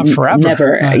you're out forever.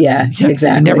 Never. Exactly.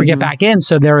 You never get back in.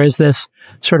 So there is this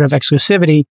sort of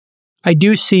exclusivity. I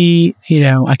do see,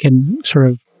 I can sort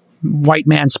of white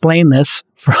mansplain this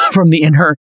from the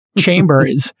inner chamber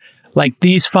is like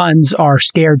these funds are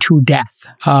scared to death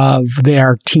of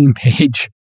their team page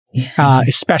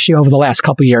especially over the last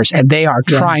couple of years. And they are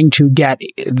trying to get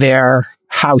their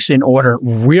house in order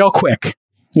real quick.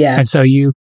 Yeah. And so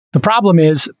the problem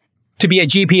is to be a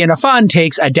GP in a fund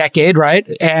takes a decade, right?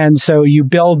 And so you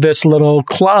build this little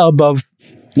club of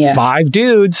 5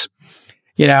 dudes,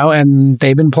 and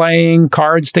they've been playing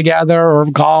cards together or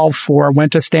golf or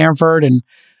went to Stanford, and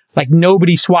like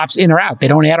nobody swaps in or out. They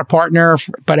don't add a partner,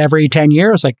 but every 10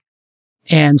 years,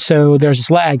 and so there's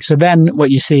this lag. So then what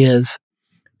you see is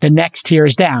the next tier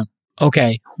is down.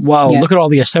 Okay, well, look at all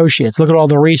the associates, look at all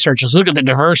the researchers, look at the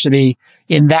diversity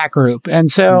in that group. And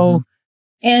so...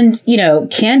 And,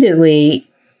 candidly,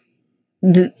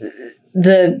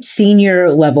 the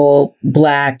senior level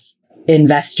Black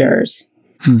investors,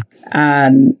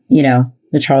 the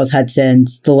Charles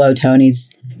Hudsons, the Low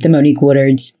Tonys, the Monique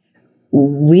Woodards,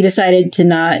 we decided to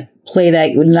not play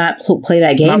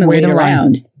that game and wait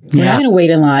around. We're not going to wait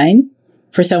in line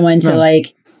for someone to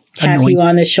tap you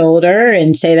on the shoulder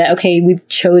and say that, okay, we've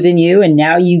chosen you and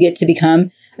now you get to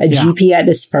become a GP at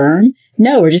this firm.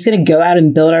 No, we're just going to go out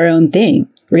and build our own thing.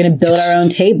 We're going to build our own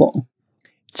table.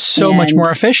 So much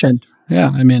more efficient. Yeah.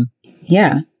 I mean,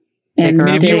 And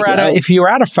if you were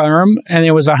at a firm and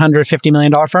it was a $150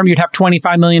 million firm, you'd have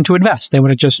 $25 million to invest. They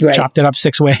would have just chopped it up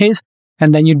 6 ways.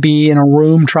 And then you'd be in a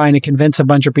room trying to convince a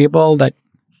bunch of people that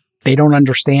they don't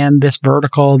understand this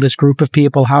vertical, this group of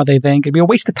people, how they think. It'd be a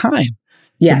waste of time.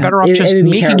 Yeah. You're better off just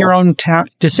making your own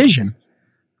decision.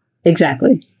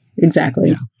 Exactly.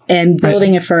 Yeah. And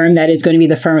building a firm that is going to be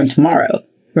the firm of tomorrow,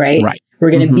 right? Right. We're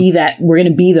going to be that. We're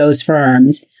going to be those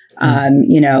firms,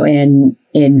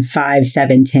 in 5,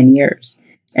 7, 10 years.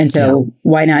 And so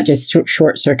why not just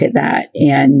short circuit that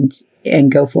and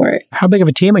go for it? How big of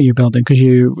a team are you building? Because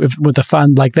with a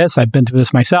fund like this, I've been through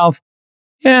this myself.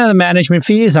 Yeah, the management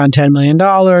fee is on $10 million,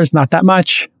 not that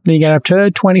much. Then you get up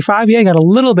to 25. Yeah, you got a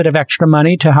little bit of extra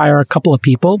money to hire a couple of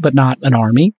people, but not an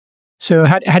army. So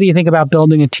how do you think about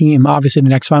building a team? Obviously, the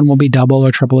next fund will be double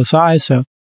or triple the size.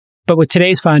 But with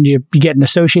today's fund, you get an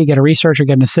associate, you get a researcher,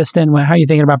 get an assistant. How are you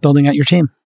thinking about building out your team?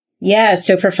 Yeah,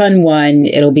 so for Fund 1,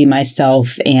 it'll be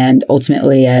myself and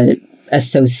ultimately an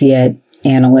associate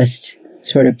analyst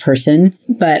sort of person.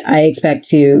 But I expect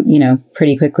to,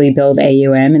 pretty quickly build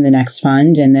AUM in the next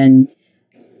fund. And then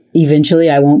eventually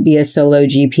I won't be a solo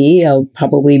GP. I'll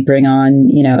probably bring on,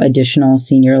 additional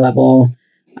senior level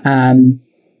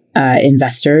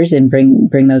investors and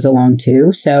bring those along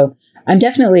too. So I'm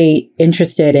definitely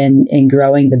interested in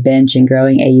growing the bench and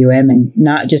growing AUM and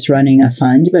not just running a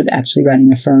fund, but actually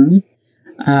running a firm.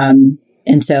 And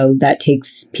so that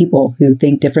takes people who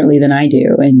think differently than I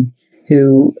do and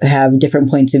who have different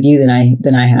points of view than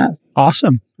I have.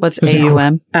 Awesome. What's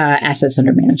AUM? Assets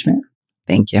under management.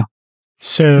 Thank you.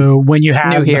 So when you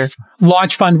have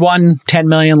Launch Fund 1, 10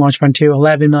 million, Launch Fund 2,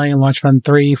 11 million, Launch Fund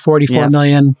 3, 44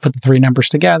 million, put the 3 numbers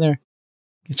together.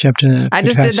 Get you up to I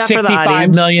just did that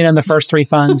 65 million in the first 3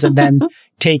 funds, and then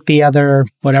take the other,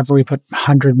 whatever we put,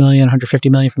 100 million, 150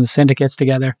 million from the syndicates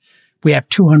together. We have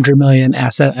 200 million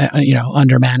asset,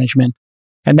 under management.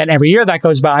 And then every year that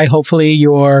goes by, hopefully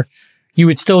you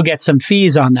would still get some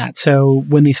fees on that. So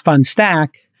when these funds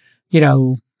stack,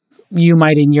 you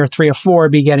might in year 3 or 4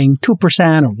 be getting 2%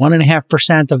 or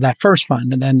 1.5% of that first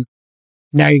fund. And then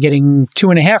now you're getting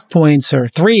 2.5 points or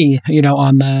 3,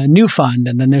 on the new fund.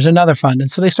 And then there's another fund. And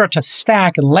so they start to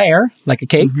stack and layer like a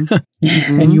cake.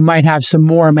 Mm-hmm. And you might have some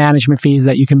more management fees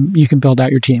that you can build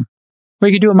out your team. Or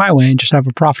you could do it my way and just have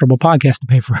a profitable podcast to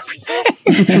pay for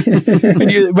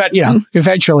everything. But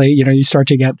eventually, you start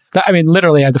to get,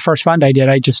 literally at the first fund I did,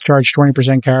 I just charged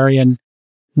 20% carry and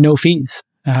no fees.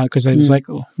 Because I was like,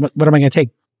 what am I going to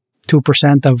take?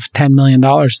 2% of $10 million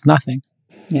is nothing.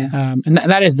 Yeah. And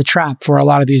that is the trap for a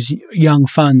lot of these young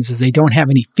funds is they don't have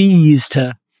any fees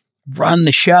to run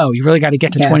the show. You really got to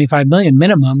get to 25 million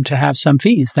minimum to have some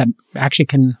fees that actually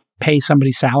can pay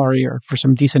somebody's salary or for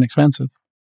some decent expenses.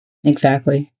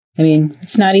 Exactly.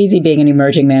 It's not easy being an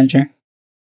emerging manager.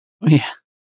 Yeah.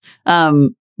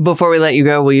 Before we let you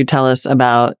go, will you tell us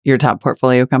about your top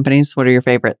portfolio companies? What are your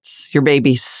favorites? Your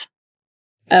babies?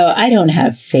 Oh, I don't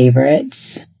have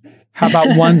favorites. How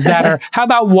about ones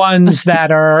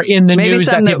that are in the Maybe news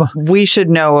some that we should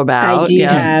know about? I do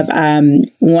have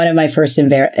one of my first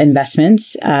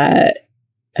investments.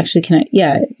 Actually, can I?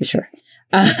 Yeah, sure.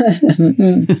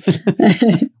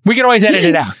 We can always edit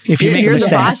it out if you make a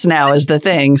mistake. You're the boss now is the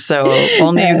thing, so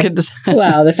only you could decide.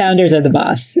 Well, the founders are the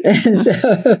boss.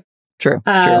 So, True.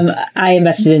 I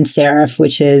invested in Seraph,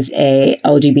 which is a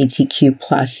LGBTQ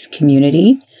plus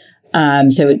community.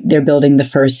 So they're building the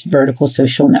first vertical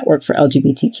social network for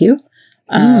LGBTQ.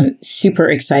 Super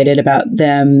excited about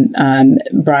them.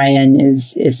 Brian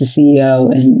is the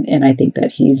CEO, and I think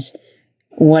that he's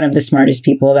one of the smartest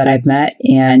people that I've met.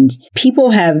 And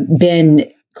people have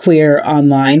been queer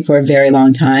online for a very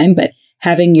long time, but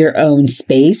having your own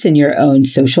space and your own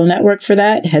social network for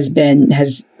that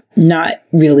has not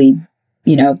really,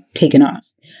 taken off.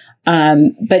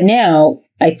 But now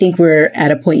I think we're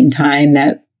at a point in time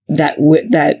that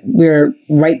we're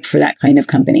ripe for that kind of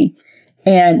company.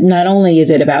 And not only is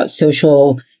it about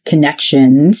social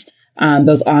connections,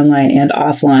 both online and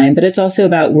offline, but it's also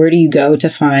about where do you go to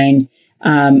find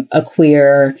a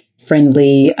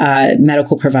queer-friendly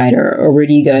medical provider, or where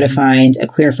do you go to find a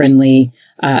queer-friendly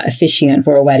officiant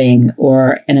for a wedding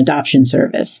or an adoption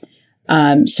service.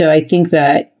 So I think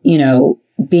that,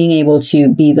 being able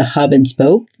to be the hub and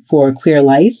spoke for queer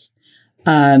life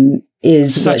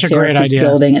is such what a great Seraph is idea.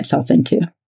 building itself into.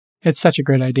 It's such a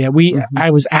great idea. I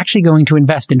was actually going to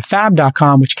invest in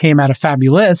Fab.com, which came out of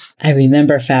Fabulous. I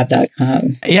remember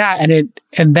Fab.com. Yeah.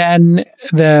 And then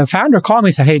the founder called me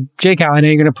and said, "Hey, Jake, I know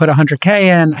you're going to put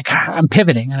 $100K in. I'm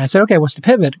pivoting." And I said, "Okay, what's the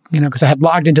pivot?" Because I had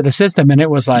logged into the system and it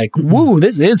was like, woo,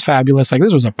 this is fabulous. Like,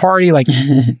 this was a party. Like,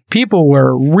 people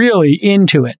were really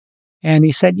into it. And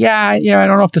he said, "Yeah, I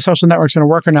don't know if the social network's going to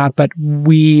work or not, but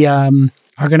we are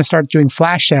going to start doing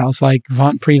flash sales like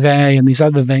Vente Privé and these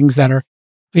other things that are,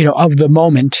 of the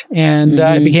moment." And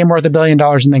it became worth $1 billion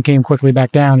and then came quickly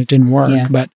back down. It didn't work. Yeah.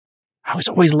 But I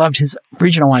always loved his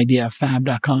original idea of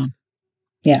Fab.com.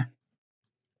 Yeah.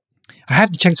 I have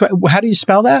to check this out. How do you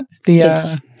spell that?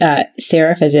 It's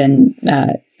Seraph as in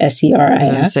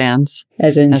SERIF. Sans.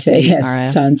 As in,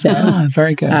 yes, sans.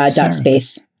 Very good. Dot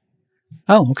space.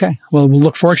 Oh, okay. Well, we'll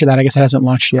look forward to that. I guess it hasn't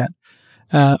launched yet.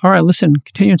 All right, listen,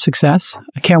 continued success.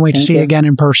 I can't wait to see you again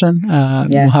in person. Yes.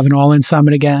 We'll have an all-in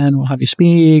summit again. We'll have you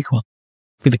speak.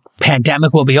 The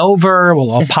pandemic will be over.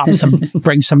 We'll all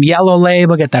bring some yellow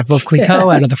label, get that Veuve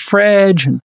Clicquot out of the fridge,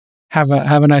 and have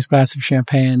a nice glass of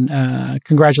champagne.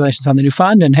 Congratulations on the new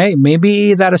fund. And hey,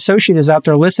 maybe that associate is out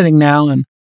there listening now, and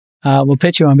we'll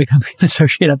pitch you on becoming an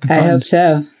associate at the fund. I hope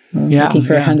so. Looking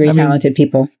for hungry, talented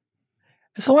people.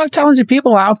 There's a lot of talented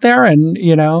people out there, and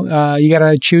you got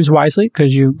to choose wisely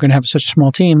because you're going to have such a small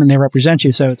team and they represent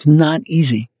you. So it's not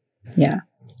easy. Yeah.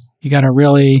 You got to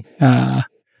really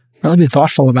be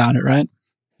thoughtful about it, right?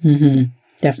 Mm-hmm.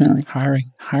 Definitely.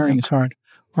 Hiring is hard.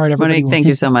 All right, everybody. Monique, thank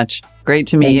you so much. Great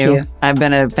to meet you. I've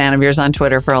been a fan of yours on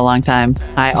Twitter for a long time.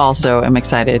 I also am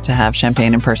excited to have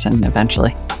champagne in person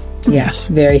eventually. Yes,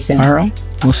 very soon. All right.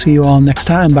 We'll see you all next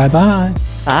time. Bye-bye.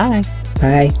 Bye.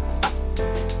 Bye.